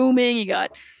chickens booming, you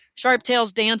got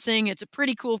sharp-tails dancing. It's a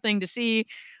pretty cool thing to see.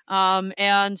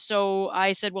 And so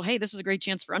I said, well, hey, this is a great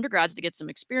chance for undergrads to get some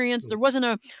experience. There wasn't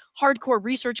a hardcore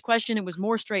research question. It was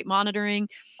more straight monitoring.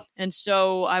 And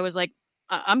so I was like,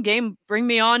 I'm game. Bring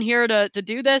me on here to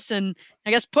do this. And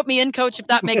I guess put me in, coach, if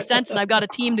that makes sense. And I've got a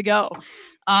team to go.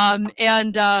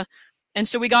 And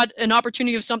so we got an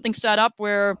opportunity of something set up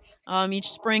where each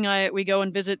spring we go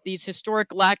and visit these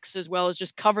historic leks, as well as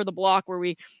just cover the block where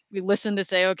we listen to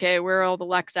say, okay, where are all the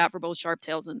leks at for both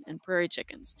sharp-tails and prairie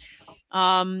chickens?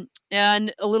 And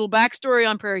a little backstory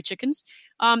on prairie chickens.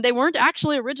 They weren't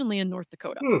actually originally in North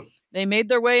Dakota. They made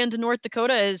their way into North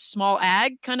Dakota as small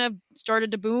ag kind of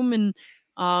started to boom in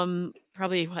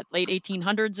probably late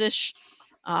 1800s-ish.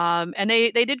 And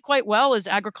they did quite well as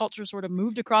agriculture sort of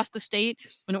moved across the state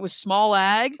when it was small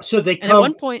ag. So they come at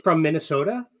one point from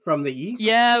Minnesota, from the east?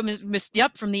 Yeah,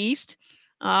 from the east.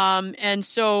 And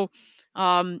so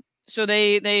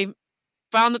they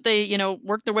found that they,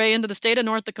 worked their way into the state of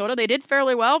North Dakota. They did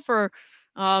fairly well for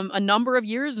a number of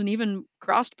years, and even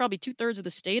crossed probably 2/3 of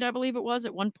the state, I believe it was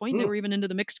at one point. They were even into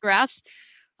the mixed grass.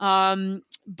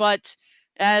 But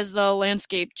as the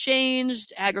landscape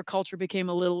changed, agriculture became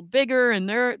a little bigger, and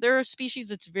they're a species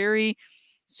that's very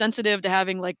sensitive to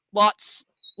having like lots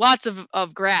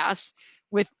of grass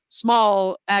with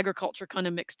small agriculture kind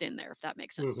of mixed in there, if that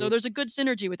makes sense. So there's a good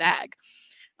synergy with ag.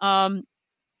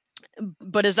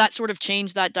 But as that sort of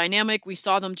changed that dynamic, we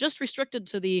saw them just restricted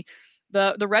to the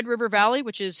Red River Valley,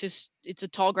 which is it's a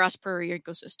tall grass prairie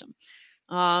ecosystem.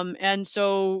 And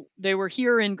so they were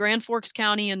here in Grand Forks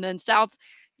County, and then south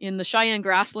in the Cheyenne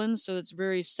Grasslands. So it's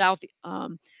very south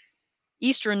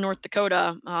eastern North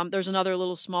Dakota. There's another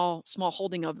little small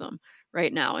holding of them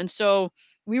right now. And so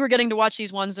we were getting to watch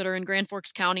these ones that are in Grand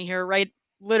Forks County here, right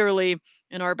literally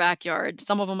in our backyard.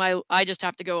 Some of them I just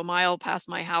have to go a mile past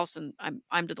my house, and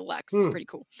I'm to the leks. It's pretty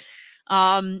cool.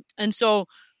 And so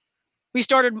we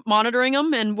started monitoring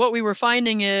them, and what we were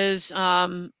finding is,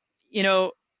 well,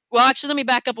 actually, let me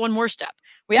back up one more step.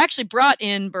 We actually brought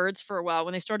in birds for a while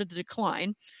when they started to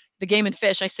decline. The Game and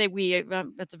Fish, I say we,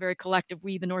 that's a very collective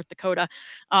we, the North Dakota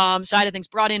side of things,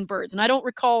 brought in birds. And I don't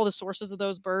recall the sources of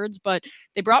those birds, but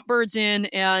they brought birds in,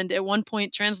 and at one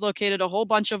point translocated a whole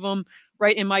bunch of them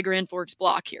right in my Grand Forks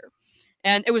block here.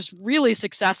 And it was really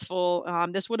successful.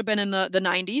 This would have been in the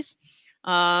 90s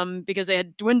because they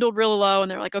had dwindled really low, and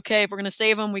they're like, okay, if we're going to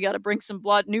save them, we got to bring some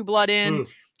new blood in,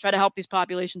 try to help these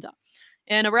populations out.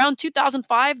 And around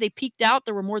 2005, they peaked out.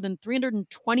 There were more than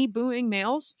 320 booming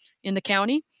males in the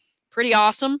county. Pretty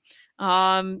awesome.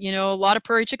 A lot of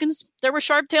prairie chickens. There were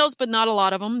sharp-tails, but not a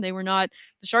lot of them. They were not.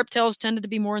 The sharp-tails tended to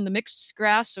be more in the mixed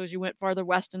grass, so as you went farther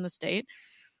west in the state.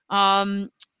 And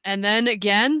then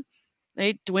again,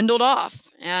 they dwindled off,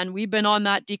 and we've been on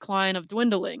that decline of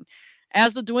dwindling.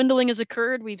 As the dwindling has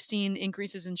occurred, we've seen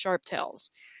increases in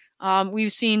sharp-tails.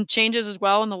 We've seen changes as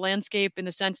well in the landscape in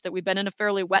the sense that we've been in a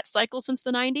fairly wet cycle since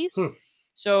the 90s.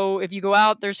 So if you go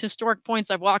out, there's historic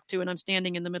points I've walked to, and I'm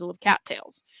standing in the middle of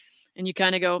cattails. And you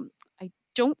kind of go, I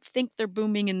don't think they're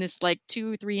booming in this like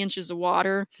 2-3 inches of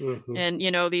water. And,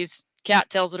 these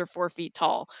cattails that are 4 feet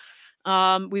tall.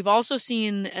 We've also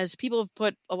seen, as people have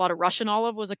put a lot of Russian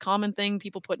olive was a common thing.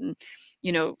 People put in,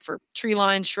 for tree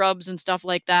line shrubs and stuff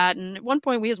like that. And at one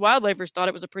point, we as wildlifers thought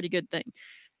it was a pretty good thing.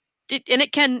 And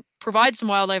it can provide some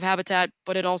wildlife habitat,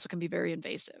 but it also can be very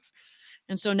invasive.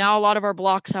 And so now a lot of our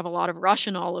blocks have a lot of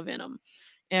Russian olive in them.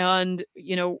 And,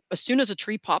 as soon as a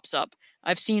tree pops up,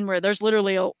 I've seen where there's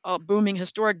literally a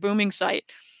historic booming site.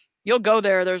 You'll go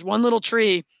there. There's one little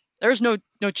tree. There's no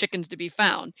chickens to be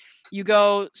found. You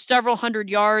go several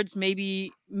hundred yards,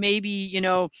 maybe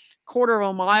quarter of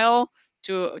a mile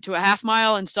to a half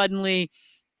mile, and suddenly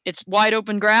it's wide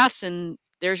open grass, and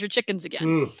there's your chickens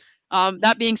again.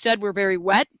 That being said, we're very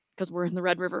wet because we're in the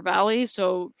Red River Valley.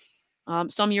 So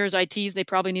some years ITs, they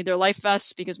probably need their life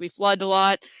vests because we flood a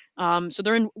lot. So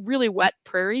they're in really wet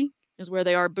prairie is where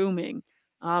they are booming.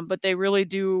 But they really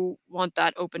do want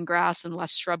that open grass and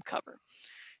less shrub cover.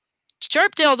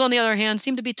 Sharp-tails, on the other hand,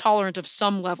 seem to be tolerant of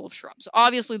some level of shrubs.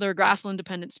 Obviously, they're a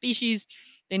grassland-dependent species.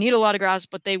 They need a lot of grass,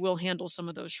 but they will handle some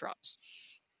of those shrubs.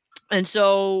 And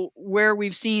so where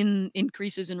we've seen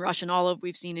increases in Russian olive,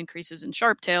 we've seen increases in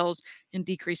sharp-tails and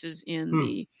decreases in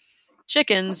the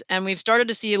chickens. And we've started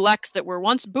to see leks that were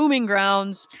once booming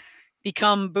grounds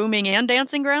become booming and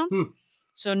dancing grounds.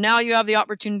 So now you have the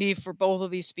opportunity for both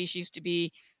of these species to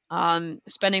be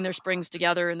spending their springs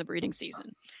together in the breeding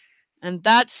season. And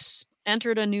that's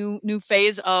entered a new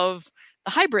phase of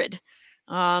the hybrid.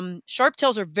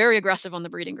 Sharp-tails are very aggressive on the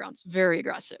breeding grounds, very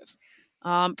aggressive.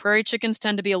 Prairie chickens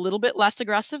tend to be a little bit less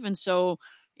aggressive. And so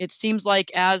it seems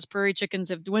like as prairie chickens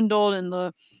have dwindled and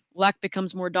the lek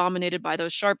becomes more dominated by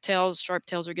those sharp-tails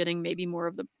are getting maybe more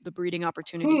of the breeding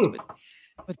opportunities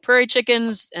with prairie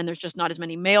chickens, and there's just not as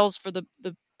many males for the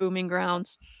booming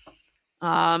grounds.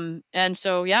 And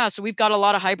so, so we've got a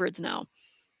lot of hybrids now.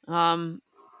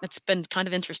 It's been kind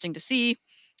of interesting to see,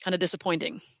 kind of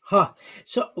disappointing.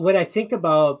 So when I think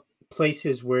about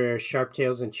places where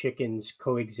sharp-tails and chickens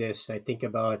coexist, I think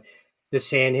about the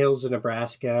Sandhills of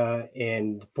Nebraska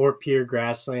and Fort Pierre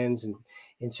grasslands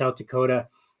in South Dakota.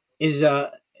 Is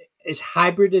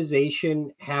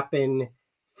hybridization happen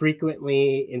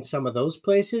frequently in some of those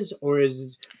places, or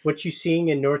is what you're seeing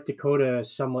in North Dakota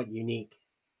somewhat unique?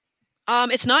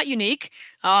 It's not unique.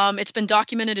 It's been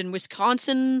documented in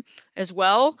Wisconsin as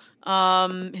well,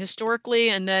 historically.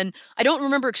 And then I don't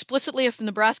remember explicitly if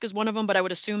Nebraska is one of them, but I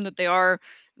would assume that they are.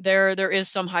 There is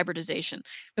some hybridization.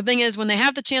 The thing is, when they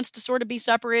have the chance to sort of be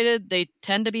separated, they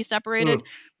tend to be separated.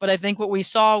 But I think what we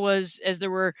saw was, as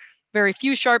there were very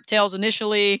few sharp-tails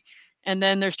initially, and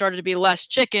then there started to be less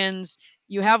chickens,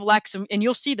 you have leks, and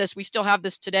you'll see this. We still have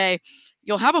this today.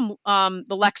 You'll have them,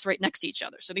 the leks right next to each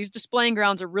other. So these displaying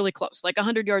grounds are really close, like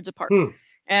 100 yards apart.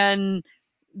 And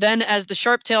then as the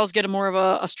sharp-tails get more of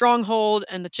a stronghold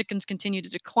and the chickens continue to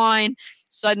decline,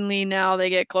 suddenly now they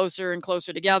get closer and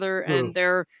closer together, and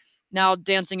they're now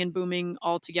dancing and booming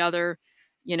all together,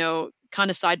 kind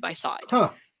of side by side.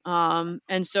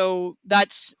 And so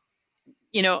that's,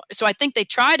 so I think they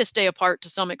try to stay apart to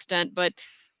some extent, but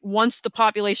once the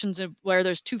populations of where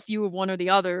there's too few of one or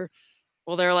the other,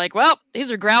 well, they're like, well,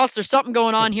 these are grouse. There's something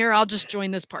going on here. I'll just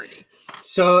join this party.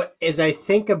 So as I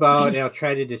think about, and I'll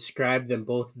try to describe them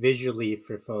both visually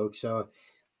for folks. So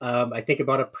I think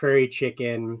about a prairie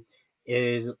chicken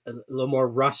is a little more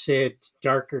russet,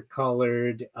 darker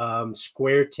colored,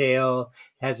 square tail,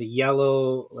 has a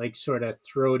yellow, like sort of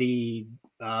throaty,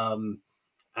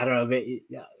 I don't know,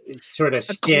 it's sort of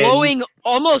skin.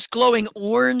 Almost glowing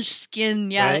orange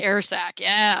skin. Yeah, right? Air sac.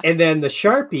 Yeah. And then the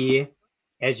Sharpie,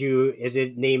 as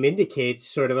its name indicates,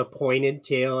 sort of a pointed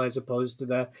tail as opposed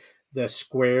to the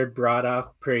squared, broad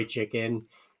off prairie chicken.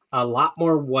 A lot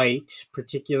more white,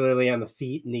 particularly on the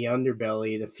feet and the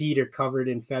underbelly. The feet are covered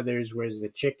in feathers, whereas the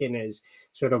chicken is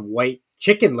sort of white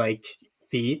chicken-like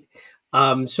feet.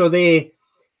 So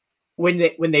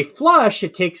when they flush,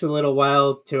 it takes a little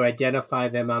while to identify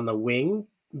them on the wing,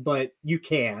 but you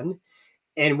can.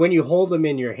 And when you hold them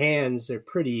in your hands, they're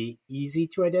pretty easy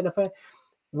to identify.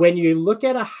 When you look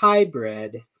at a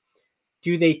hybrid,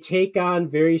 do they take on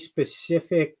very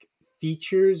specific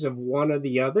features of one or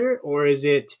the other, or is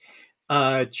it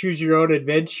choose your own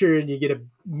adventure and you get a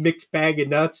mixed bag of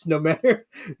nuts no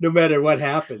matter what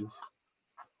happens?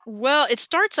 Well, it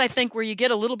starts, I think, where you get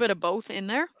a little bit of both in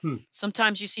there. Hmm.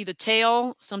 Sometimes you see the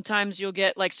tail. Sometimes you'll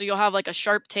get so you'll have like a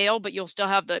sharp tail, but you'll still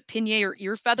have the pinnae or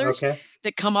ear feathers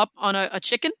that come up on a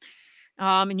chicken.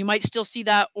 And you might still see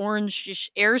that orange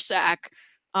air sac.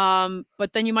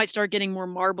 But then you might start getting more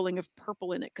marbling of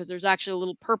purple in it, because there's actually a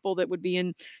little purple that would be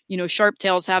in, sharp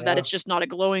tails have that. It's just not a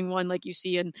glowing one like you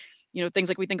see in, things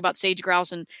like we think about sage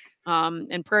grouse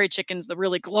and prairie chickens, the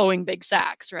really glowing big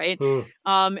sacs, right?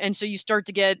 And so you start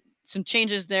to get some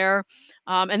changes there.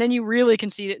 And then you really can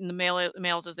see it in the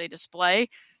males as they display.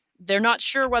 They're not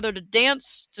sure whether to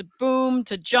dance, to boom,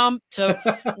 to jump, to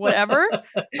whatever.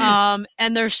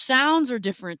 And their sounds are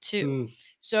different too.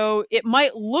 So it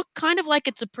might look kind of like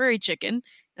it's a prairie chicken,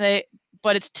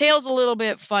 but its tail's a little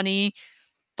bit funny,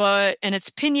 and its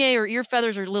pinnae or ear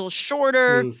feathers are a little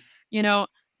shorter,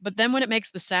 but then when it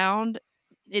makes the sound,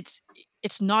 it's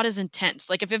not as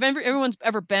intense. Like if everyone's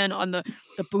ever been on the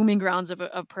booming grounds of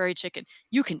a prairie chicken,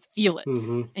 you can feel it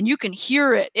and you can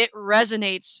hear it. It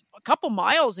resonates a couple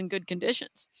miles in good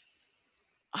conditions.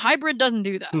 A hybrid doesn't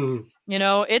do that.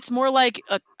 It's more like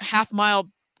a half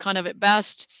mile kind of at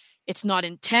best. It's not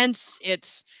intense.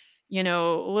 It's, a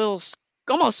little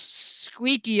almost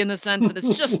squeaky in the sense that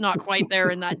it's just not quite there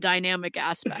in that dynamic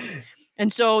aspect.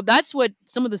 And so that's what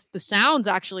some of the sounds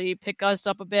actually pick us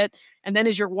up a bit. And then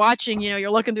as you're watching,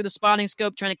 you're looking through the spotting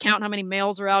scope, trying to count how many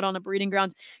males are out on the breeding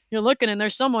grounds. You're looking and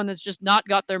there's someone that's just not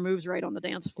got their moves right on the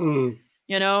dance floor,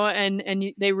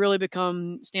 and they really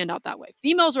stand out that way.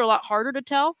 Females are a lot harder to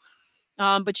tell.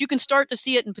 But you can start to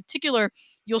see it in particular.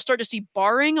 You'll start to see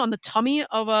barring on the tummy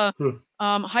of a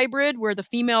hybrid, where the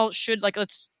female should,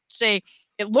 let's say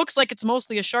it looks like it's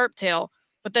mostly a sharp tail,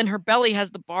 but then her belly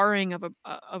has the barring of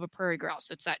a prairie grouse.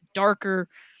 That's that darker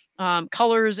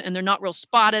colors, and they're not real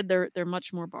spotted. They're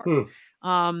much more barred.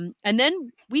 And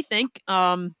then we think,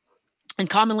 and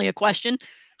commonly a question,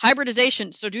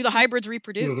 hybridization. So do the hybrids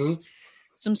reproduce?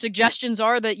 Some suggestions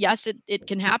are that yes, it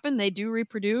can happen. They do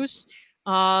reproduce.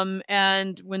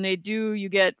 And when they do, you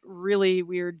get really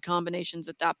weird combinations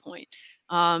at that point.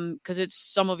 Cause it's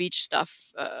some of each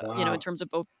stuff, in terms of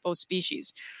both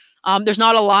species. There's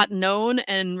not a lot known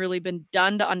and really been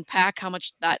done to unpack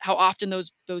how often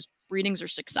those breedings are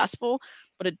successful,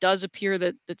 but it does appear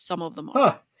that some of them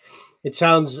are. It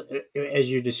sounds,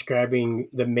 as you're describing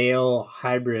the male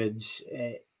hybrids,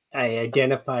 I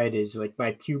identified as like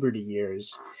my puberty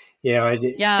years.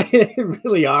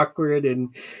 Really awkward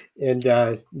and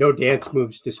no dance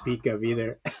moves to speak of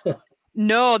either.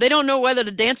 No, they don't know whether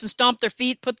to dance and stomp their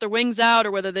feet, put their wings out,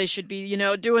 or whether they should be,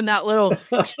 doing that little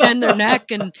extend their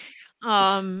neck and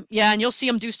and you'll see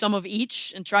them do some of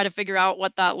each and try to figure out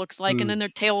what that looks like, and then their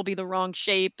tail will be the wrong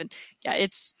shape, and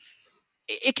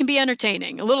it can be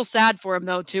entertaining. A little sad for them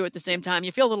though too. At the same time,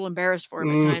 you feel a little embarrassed for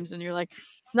them at times, and you're like,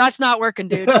 "That's not working,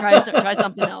 dude. Try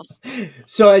something else."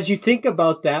 So, as you think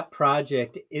about that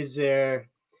project, is there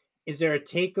a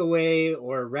takeaway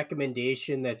or a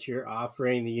recommendation that you're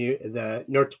offering the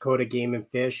North Dakota Game and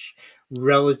Fish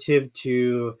relative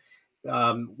to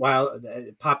wild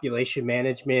population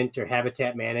management or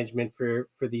habitat management for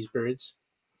these birds?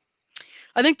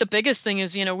 I think the biggest thing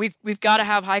is, we've got to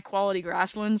have high quality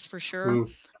grasslands for sure.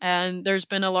 And there's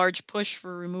been a large push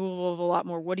for removal of a lot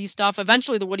more woody stuff.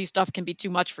 Eventually the woody stuff can be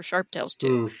too much for sharptails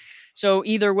too. So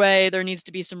either way, there needs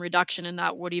to be some reduction in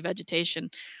that woody vegetation.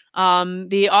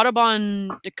 The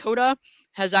Audubon Dakota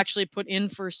has actually put in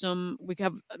we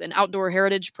have an outdoor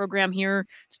heritage program here.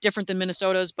 It's different than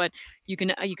Minnesota's, but you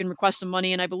can request some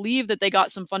money. And I believe that they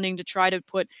got some funding to try to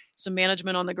put some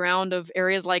management on the ground of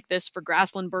areas like this for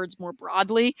grassland birds more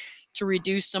broadly to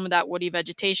reduce some of that woody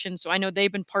vegetation. So I know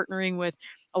they've been partnering with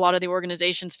a lot of the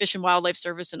organizations, Fish and Wildlife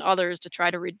Service and others, to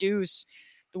try to reduce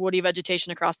the woody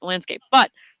vegetation across the landscape. But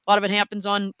a lot of it happens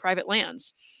on private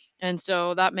lands. And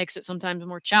so that makes it sometimes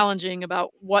more challenging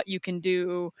about what you can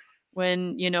do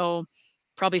when,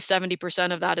 probably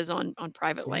 70% of that is on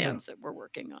private lands that we're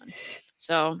working on.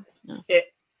 So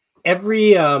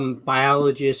every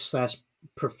biologist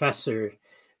 / professor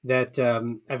that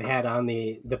I've had on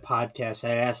the podcast,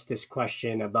 I asked this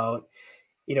question about,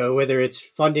 whether it's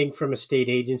funding from a state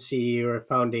agency or a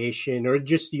foundation or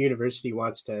just the university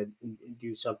wants to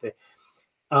do something.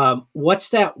 What's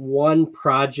that one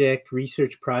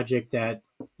research project that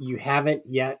you haven't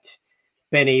yet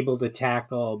been able to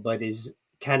tackle, but is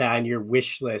kind of on your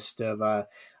wish list of a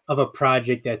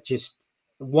project that just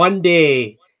one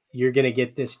day you're going to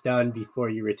get this done before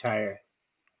you retire?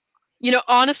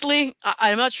 Honestly,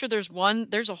 I'm not sure there's one.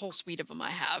 There's a whole suite of them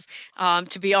I have,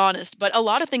 to be honest. But a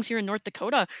lot of things here in North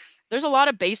Dakota, there's a lot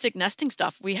of basic nesting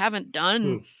stuff we haven't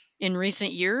done in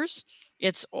recent years.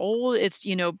 It's old. It's,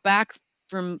 back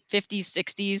from 50s,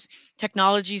 60s.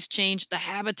 Technology's changed. The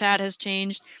habitat has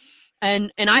changed.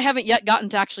 And I haven't yet gotten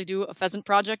to actually do a pheasant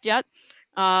project yet.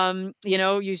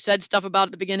 You said stuff about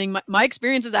at the beginning. My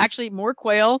experience is actually more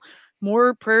quail,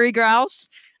 more prairie grouse,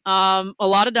 a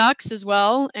lot of ducks as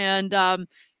well. And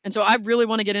so I really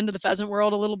want to get into the pheasant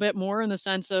world a little bit more in the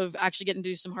sense of actually getting to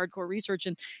do some hardcore research.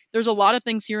 And there's a lot of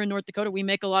things here in North Dakota. We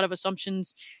make a lot of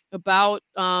assumptions about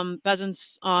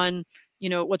pheasants on,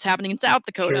 what's happening in South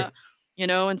Dakota,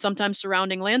 and sometimes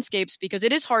surrounding landscapes, because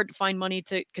it is hard to find money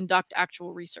to conduct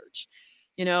actual research,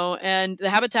 and the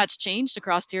habitat's changed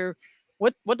across here.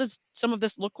 What does some of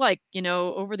this look like,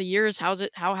 over the years? How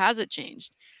has it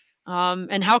changed?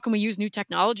 And how can we use new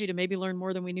technology to maybe learn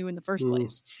more than we knew in the first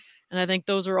place? And I think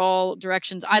those are all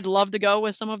directions I'd love to go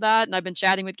with some of that. And I've been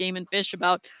chatting with Game and Fish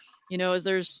about, as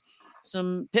there's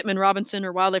some Pittman Robinson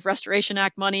or Wildlife Restoration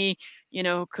Act money,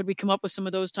 could we come up with some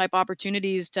of those type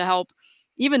opportunities to help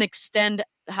even extend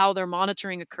how their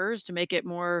monitoring occurs to make it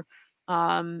more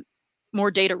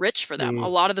data rich for them. A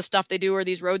lot of the stuff they do are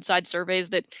these roadside surveys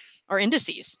that are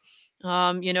indices,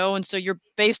 and so you're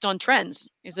based on trends.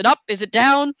 Is it up? Is it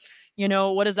down?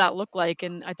 What does that look like?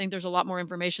 And I think there's a lot more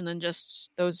information than just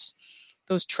those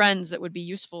trends that would be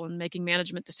useful in making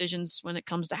management decisions when it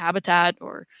comes to habitat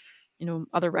or,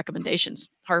 other recommendations,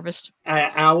 harvest.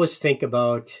 I always think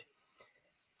about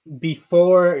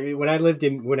when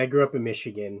I grew up in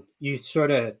Michigan, you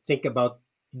sort of think about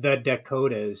the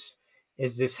Dakotas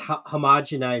as this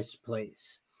homogenized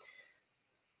place.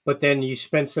 But then you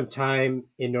spend some time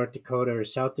in North Dakota or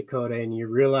South Dakota and you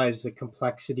realize the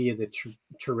complexity of the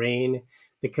terrain,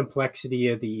 the complexity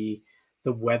of the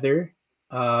weather,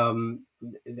 the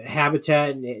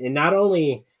habitat, and not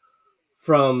only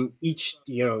from each,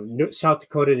 South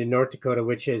Dakota to North Dakota,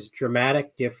 which has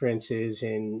dramatic differences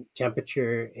in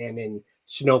temperature and in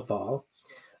snowfall.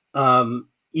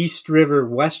 East River,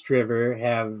 West River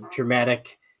have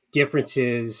dramatic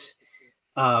differences,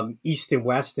 east and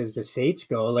west as the states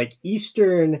go. Like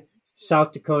eastern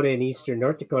South Dakota and eastern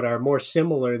North Dakota are more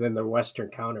similar than their western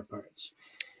counterparts.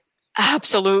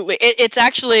 Absolutely. It's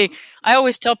actually, I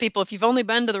always tell people, if you've only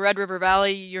been to the Red River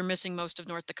Valley, you're missing most of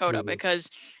North Dakota because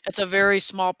it's a very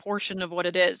small portion of what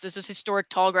it is. This is historic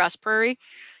tallgrass prairie.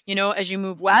 As you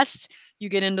move west, you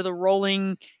get into the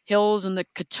rolling hills and the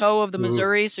coteau of the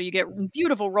Missouri. So you get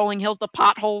beautiful rolling hills, the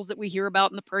potholes that we hear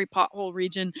about in the prairie pothole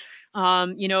region. A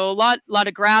lot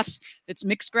of grass. It's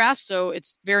mixed grass, so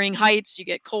it's varying heights. You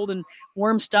get cold and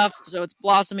warm stuff, so it's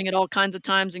blossoming at all kinds of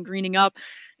times and greening up.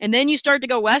 And then you start to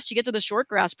go west, you get to the short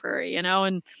grass prairie,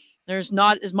 and there's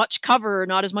not as much cover,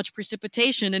 not as much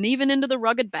precipitation, and even into the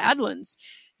rugged Badlands,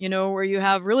 where you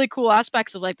have really cool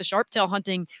aspects of like the sharptail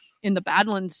hunting in the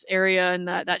Badlands area, and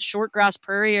that short grass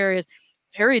prairie area is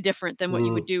very different than what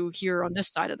you would do here on this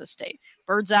side of the state.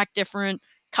 Birds act different,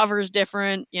 cover's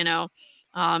different,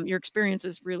 your experience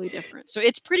is really different. So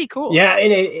it's pretty cool. Yeah.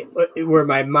 And where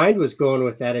my mind was going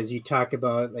with that, as you talk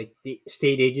about like the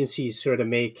state agencies sort of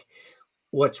make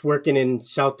what's working in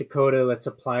South Dakota, let's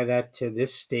apply that to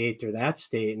this state or that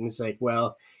state. And it's like,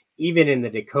 well, even in the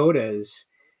Dakotas,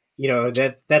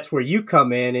 that's where you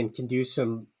come in and can do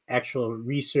some actual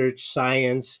research,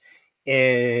 science,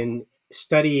 and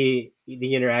study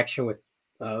the interaction with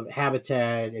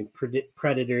habitat and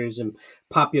predators and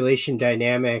population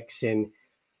dynamics. And,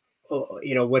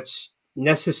 what's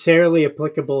necessarily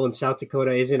applicable in South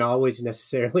Dakota isn't always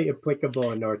necessarily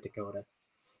applicable in North Dakota.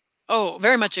 Oh,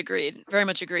 very much agreed. Very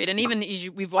much agreed. And even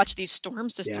we've watched these storm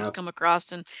systems come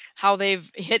across and how they've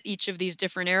hit each of these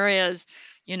different areas.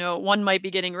 One might be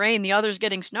getting rain, the other's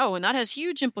getting snow. And that has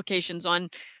huge implications on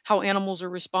how animals are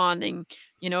responding.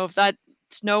 If that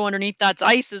snow underneath that's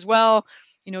ice as well,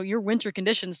 your winter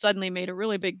conditions suddenly made a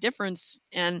really big difference.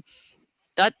 And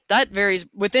that varies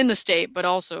within the state, but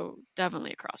also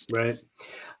definitely across states.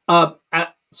 Right.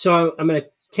 So I'm going to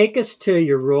take us to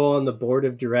your role on the board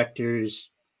of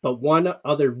directors. But one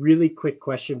other really quick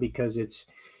question, because it's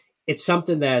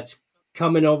something that's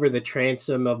coming over the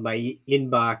transom of my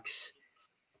inbox,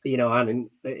 on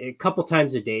a couple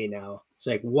times a day now. It's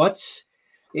like,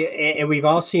 and we've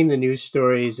all seen the news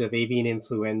stories of avian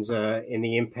influenza and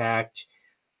the impact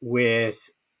with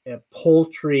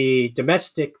poultry,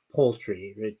 domestic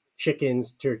poultry, right?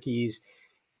 Chickens, turkeys,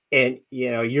 and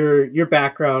your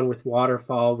background with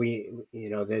waterfowl,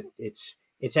 that it's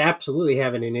absolutely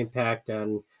having an impact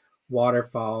on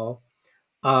waterfowl.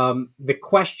 The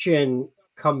question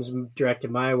comes directed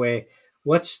my way: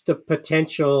 what's the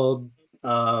potential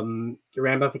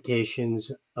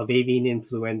ramifications of avian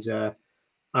influenza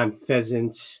on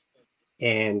pheasants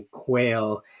and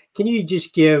quail? Can you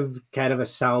just give kind of a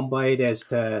soundbite as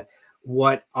to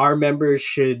what our members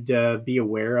should be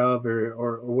aware of,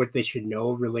 or what they should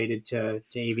know related to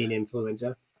avian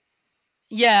influenza?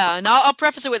 Yeah, and I'll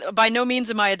preface it with, by no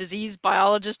means am I a disease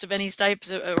biologist of any type,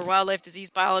 or wildlife disease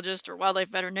biologist or wildlife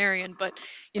veterinarian, but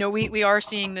we are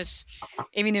seeing this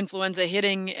avian influenza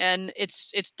hitting, and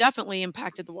it's definitely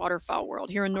impacted the waterfowl world.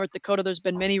 Here in North Dakota, there's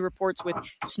been many reports with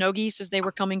snow geese as they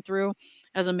were coming through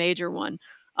as a major one.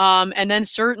 And then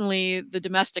certainly the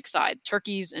domestic side,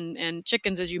 turkeys and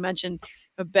chickens, as you mentioned,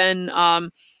 have been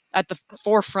at the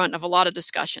forefront of a lot of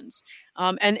discussions.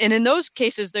 And in those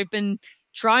cases, they've been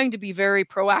trying to be very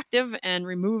proactive and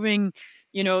removing,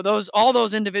 all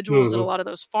those individuals at a lot of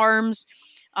those farms.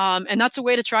 And that's a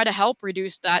way to try to help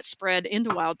reduce that spread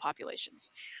into wild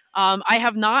populations. I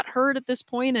have not heard at this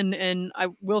point, and I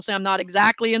will say I'm not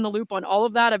exactly in the loop on all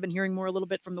of that. I've been hearing more a little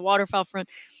bit from the waterfowl front,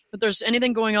 that there's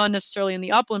anything going on necessarily in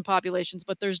the upland populations,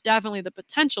 but there's definitely the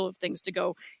potential of things to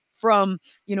go from,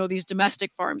 these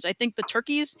domestic farms. I think the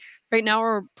turkeys right now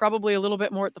are probably a little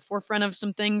bit more at the forefront of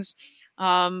some things,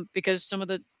 because some of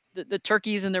the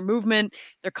turkeys and their movement,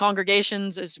 their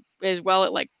congregations as well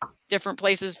at like different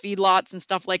places, feedlots and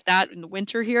stuff like that in the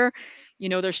winter here,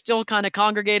 they're still kind of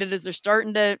congregated as they're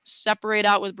starting to separate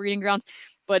out with breeding grounds.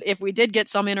 But if we did get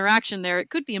some interaction there, it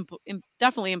could be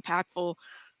definitely impactful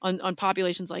on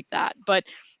populations like that. But,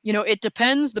 it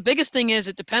depends. The biggest thing is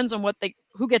it depends on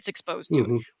who gets exposed to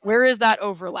it. Where is that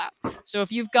overlap? So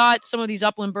if you've got some of these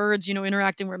upland birds,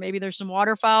 interacting where maybe there's some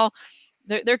waterfowl,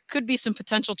 there could be some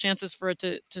potential chances for it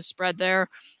to spread there.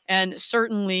 And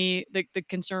certainly the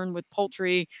concern with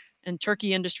poultry and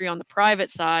turkey industry on the private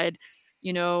side,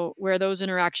 where those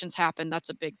interactions happen, that's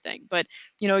a big thing. But,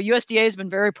 USDA has been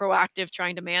very proactive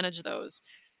trying to manage those.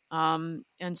 And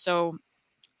so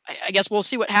I guess we'll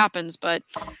see what happens. But,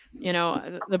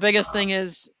 the biggest thing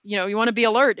is, you want to be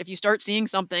alert. If you start seeing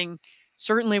something,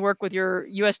 certainly work with your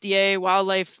USDA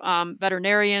wildlife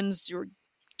veterinarians, your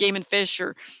game and fish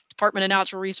or Department of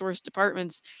Natural Resource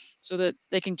departments, so that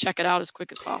they can check it out as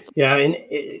quick as possible. Yeah, and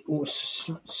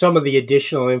some of the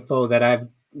additional info that I've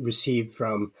received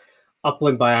from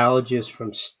upland biologists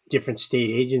from different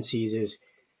state agencies is,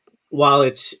 while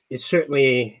it's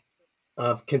certainly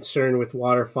of concern with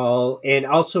waterfowl and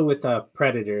also with a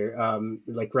predator,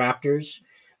 like raptors,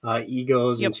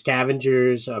 eagles, and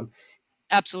scavengers.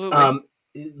 Absolutely.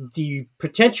 The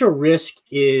potential risk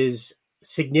is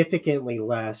significantly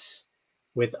less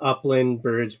with upland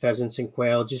birds, pheasants, and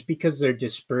quail, just because they're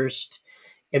dispersed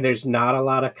and there's not a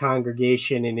lot of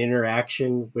congregation and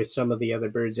interaction with some of the other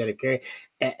birds that occur.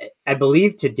 I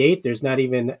believe to date, there's not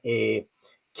even a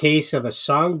case of a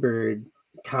songbird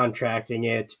contracting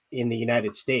it in the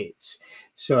United States.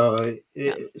 So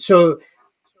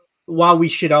while we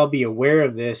should all be aware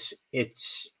of this,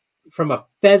 it's from a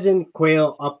pheasant,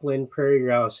 quail, upland, prairie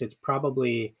grouse, it's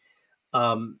probably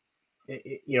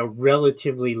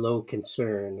relatively low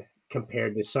concern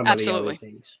compared to some of the other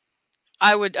things.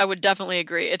 I would definitely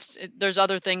agree. There's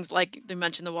other things like you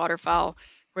mentioned, the waterfowl,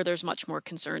 where there's much more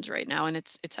concerns right now, and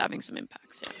it's having some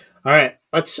impacts. Yeah. All right,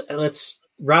 let's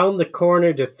round the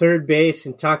corner to third base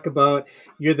and talk about,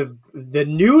 you're the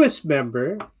newest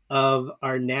member of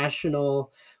our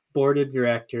national board of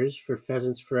directors for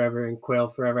Pheasants Forever and Quail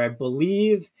Forever. I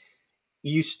believe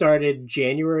you started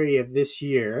January of this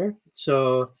year.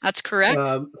 So that's correct.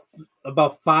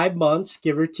 About 5 months,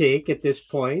 give or take, at this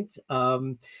point.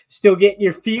 Still getting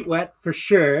your feet wet for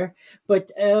sure,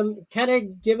 but kind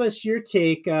of give us your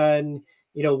take on,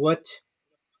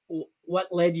 what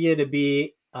led you to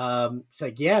be, it's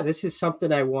like, yeah, this is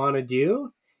something I want to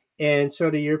do, and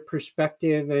sort of your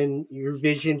perspective and your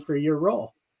vision for your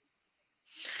role.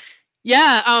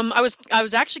 Yeah, I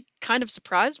was actually kind of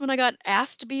surprised when I got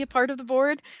asked to be a part of the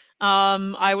board.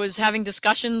 I was having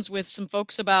discussions with some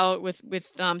folks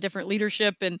with different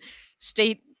leadership and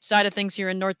state side of things here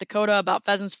in North Dakota about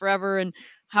Pheasants Forever and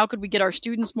how could we get our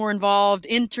students more involved,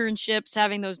 internships,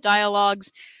 having those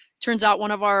dialogues. Turns out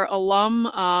one of our alum,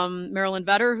 Marilyn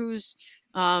Vetter, who's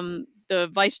the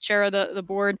vice chair of the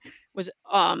board, was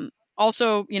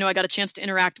also, I got a chance to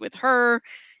interact with her.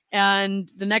 And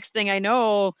the next thing I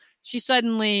know, she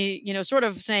suddenly, sort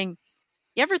of saying,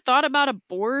 you ever thought about a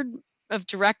board of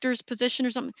directors position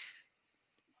or something?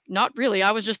 not really.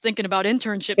 I was just thinking about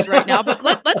internships right now, but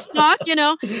let's talk,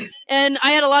 and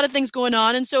I had a lot of things going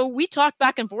on. And so we talked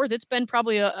back and forth. It's been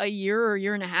probably a year or a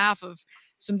year and a half of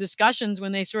some discussions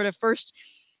when they sort of first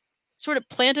sort of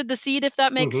planted the seed, if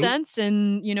that makes sense.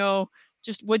 And,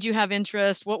 just would you have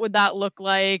interest? What would that look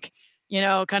like?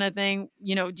 Kind of thing.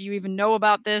 Do you even know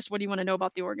about this? What do you want to know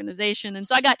about the organization? And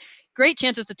so I got great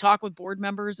chances to talk with board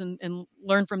members and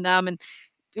learn from them. And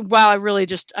wow,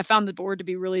 I found the board to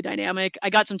be really dynamic. I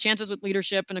got some chances with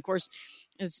leadership. And of course,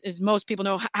 as most people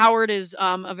know, Howard is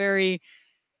a very,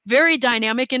 very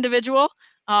dynamic individual.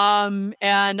 And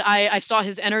I saw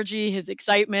his energy, his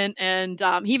excitement, and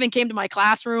he even came to my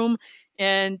classroom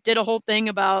and did a whole thing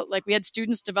about, like, we had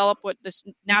students develop what this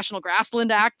National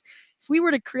Grassland Act. If we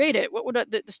were to create it, what would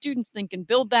the students think, and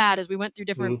build that as we went through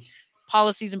different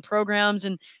policies and programs,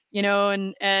 and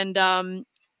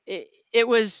it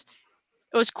was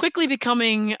quickly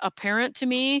becoming apparent to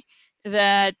me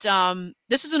that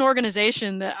this is an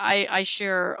organization that I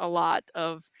share a lot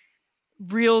of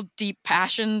real deep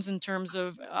passions in terms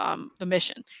of the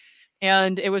mission.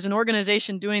 And it was an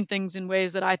organization doing things in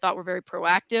ways that I thought were very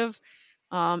proactive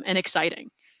and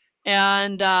exciting.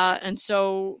 And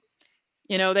so,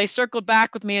 they circled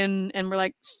back with me and were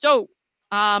like, so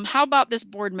how about this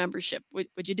board membership?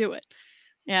 Would you do it?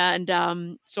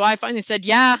 And so I finally said,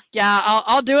 yeah,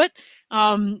 I'll do it.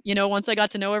 Once I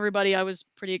got to know everybody, I was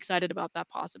pretty excited about that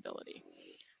possibility.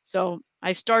 So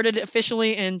I started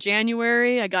officially in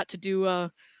January. I got to do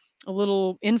a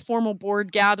little informal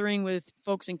board gathering with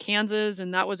folks in Kansas,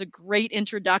 and that was a great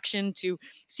introduction to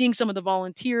seeing some of the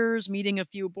volunteers, meeting a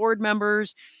few board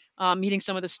members, meeting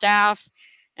some of the staff.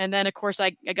 And then, of course,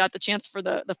 I got the chance for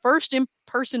the first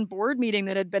in-person board meeting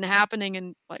that had been happening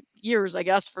in like years, I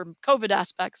guess, from COVID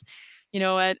aspects,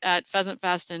 at Pheasant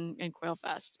Fest and Quail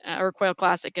Fest, or Quail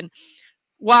Classic. And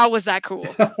wow, was that cool.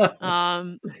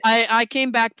 I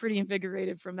came back pretty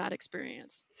invigorated from that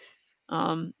experience.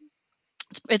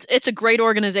 It's a great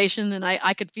organization, and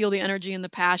I could feel the energy and the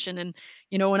passion. And,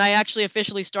 when I actually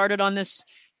officially started on this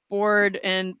board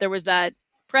and there was that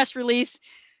press release,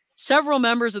 several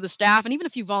members of the staff and even a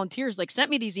few volunteers sent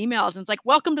me these emails, and it's like,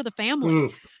 welcome to the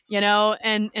family,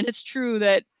 and it's true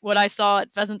that what I saw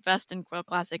at Pheasant Fest and Quail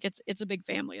Classic, it's a big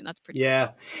family, and that's pretty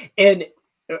cool. And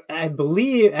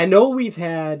I know we've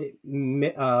had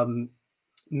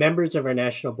members of our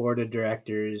national board of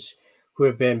directors who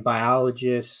have been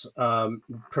biologists,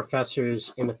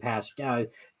 professors in the past.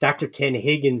 Dr. Ken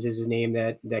Higgins is a name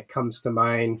that comes to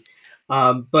mind.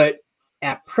 But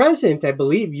at present, I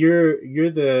believe you're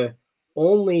the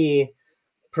only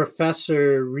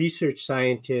professor research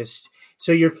scientist.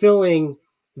 So you're filling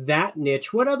that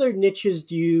niche. What other niches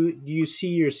do you see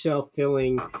yourself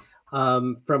filling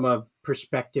from a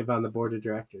perspective on the board of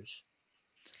directors?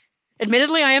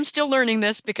 Admittedly, I am still learning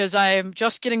this because I am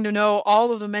just getting to know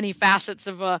all of the many facets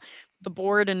of the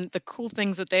board and the cool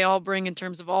things that they all bring in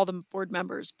terms of all the board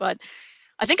members. But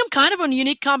I think I'm kind of a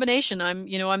unique combination. I'm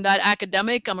that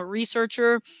academic. I'm a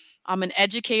researcher. I'm an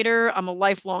educator. I'm a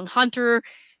lifelong hunter.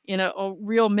 A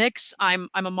real mix. I'm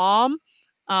a mom.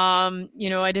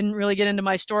 I didn't really get into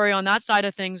my story on that side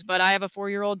of things, but I have a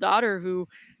 4-year-old daughter who,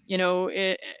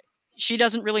 she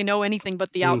doesn't really know anything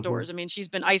but the outdoors. I mean, she's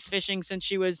been ice fishing since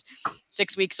she was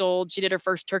 6 weeks old. She did her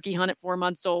first turkey hunt at 4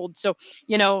 months old. So,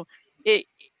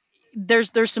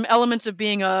 there's some elements of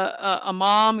being a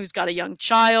mom who's got a young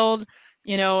child,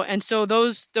 and so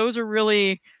those are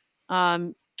really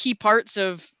key parts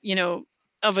of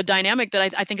a dynamic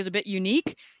that I think is a bit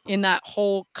unique in that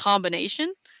whole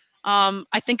combination.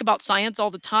 I think about science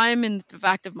all the time in the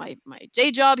fact of my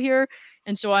day job here.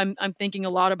 And so I'm thinking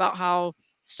a lot about how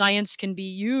science can be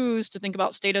used to think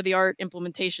about state-of-the-art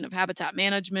implementation of habitat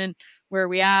management, where are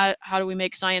we at, how do we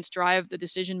make science drive the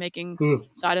decision-making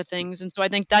side of things. And so I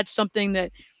think that's something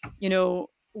that,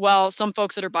 while some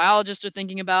folks that are biologists are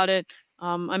thinking about it,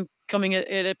 I'm coming at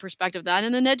a perspective of that.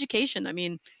 And then education, I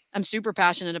mean, I'm super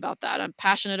passionate about that. I'm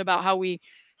passionate about how we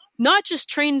not just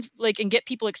train and get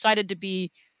people excited to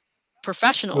be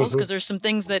professionals, because there's some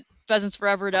things that Pheasants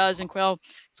Forever does and Quail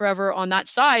Forever on that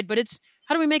side, but it's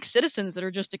how do we make citizens that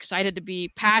are just excited to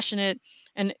be passionate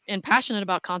and passionate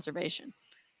about conservation,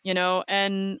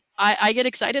 and I get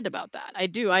excited about that. I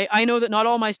do. I know that not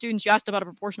all my students, you asked about a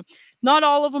proportion, not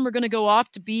all of them are going to go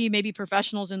off to be maybe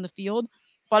professionals in the field,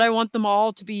 but I want them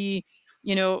all to be,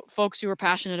 folks who are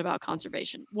passionate about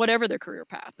conservation, whatever their career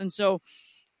path. And so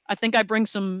I think I bring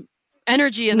some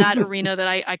energy in that arena that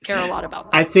I care a lot about.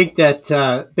 I think that's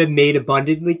been made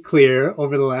abundantly clear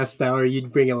over the last hour.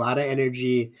 You'd bring a lot of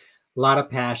energy, a lot of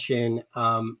passion.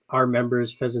 Our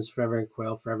members, Pheasants Forever and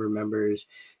Quail Forever members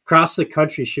across the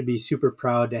country should be super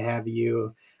proud to have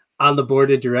you on the board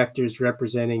of directors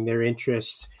representing their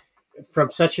interests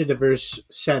from such a diverse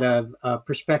set of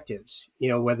perspectives,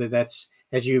 whether that's,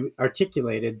 as you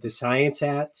articulated, the science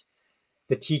hat,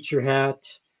 the teacher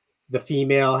hat, the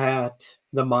female hat,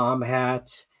 the mom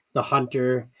hat, the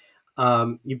hunter.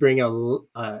 You bring a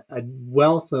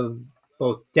wealth of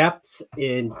both depth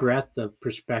and breadth of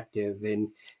perspective, and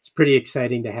it's pretty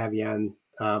exciting to have you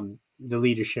on the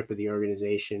leadership of the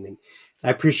organization. And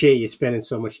I appreciate you spending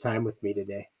so much time with me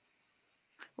today.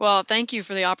 Well, thank you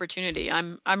for the opportunity.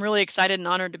 I'm really excited and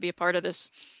honored to be a part of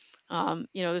this,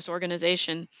 this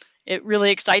organization. It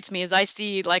really excites me as I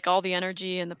see like all the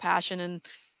energy and the passion, and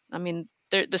I mean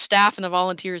the staff and the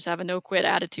volunteers have a no quit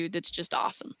attitude that's just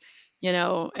awesome.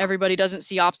 Everybody doesn't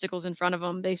see obstacles in front of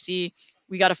them; they see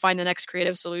we got to find the next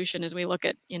creative solution as we look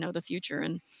at the future.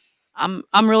 And I'm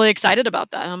really excited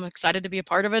about that. I'm excited to be a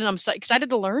part of it, and I'm excited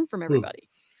to learn from everybody.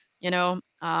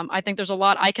 I think there's a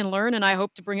lot I can learn, and I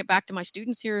hope to bring it back to my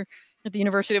students here at the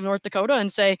University of North Dakota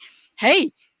and say,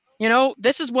 hey,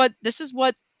 this is what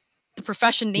the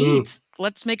profession needs.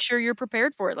 Let's make sure you're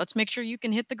prepared for it. Let's make sure you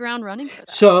can hit the ground running for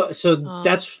that. So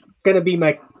that's going to be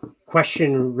my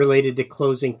question related to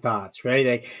closing thoughts,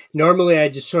 right? Normally I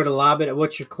just sort of lob it at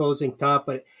what's your closing thought,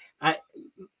 but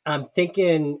I'm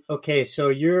thinking, okay, so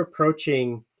you're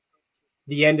approaching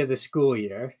the end of the school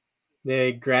year,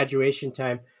 the graduation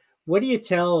time. What do you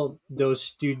tell those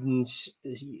students,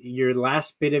 your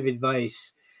last bit of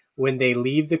advice when they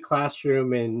leave the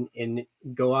classroom and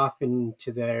go off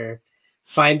into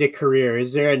find a career?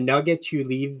 Is there a nugget you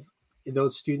leave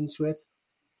those students with?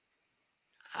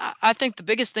 I think the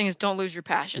biggest thing is don't lose your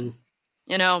passion.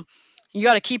 You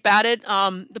got to keep at it.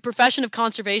 The profession of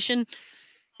conservation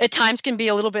at times can be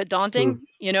a little bit daunting,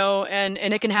 and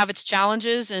it can have its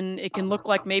challenges, and it can look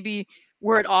like maybe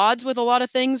we're at odds with a lot of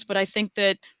things. But I think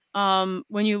that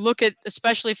when you look at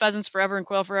especially Pheasants Forever and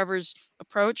Quail Forever's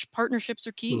approach, partnerships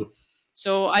are key.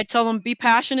 So I tell them, be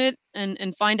passionate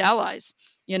and find allies,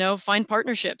 find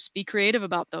partnerships, be creative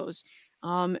about those.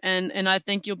 And I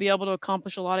think you'll be able to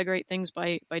accomplish a lot of great things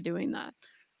by doing that.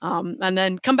 And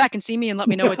then come back and see me and let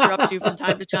me know what you're up to from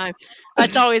time to time.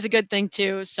 That's always a good thing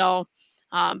too. So,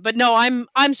 but no,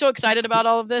 I'm so excited about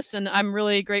all of this, and I'm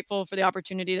really grateful for the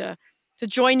opportunity to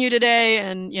join you today,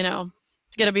 and to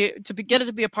get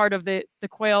to be a part of the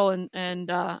Quail and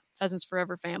Pheasants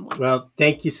Forever family. Well,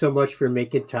 thank you so much for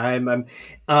making time.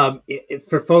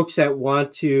 For folks that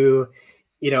want to,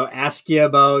 ask you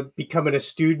about becoming a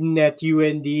student at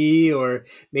UND, or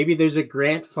maybe there's a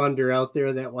grant funder out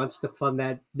there that wants to fund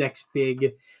that next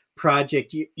big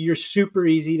project. You're super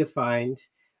easy to find.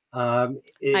 I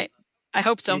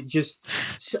hope so.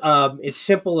 Just as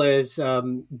simple as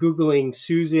Googling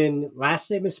Susan,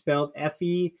 last name is spelled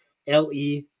Felege,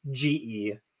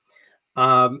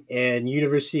 and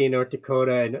University of North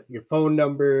Dakota, and your phone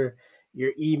number,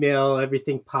 your email,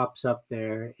 everything pops up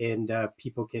there, and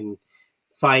people can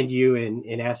find you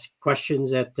and ask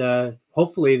questions that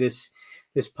hopefully this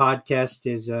podcast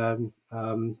is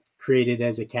created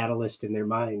as a catalyst in their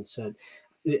minds. So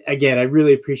again, I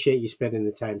really appreciate you spending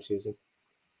the time, Susan.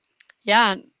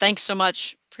 Yeah, thanks so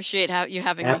much. Appreciate you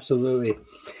having me. Absolutely.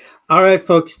 All right,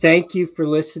 folks, thank you for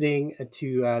listening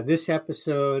to this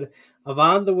episode of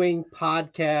On the Wing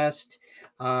podcast.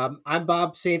 I'm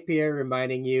Bob St. Pierre,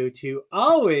 reminding you to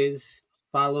always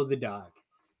follow the dog.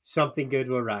 Something good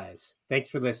will rise. Thanks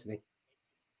for listening.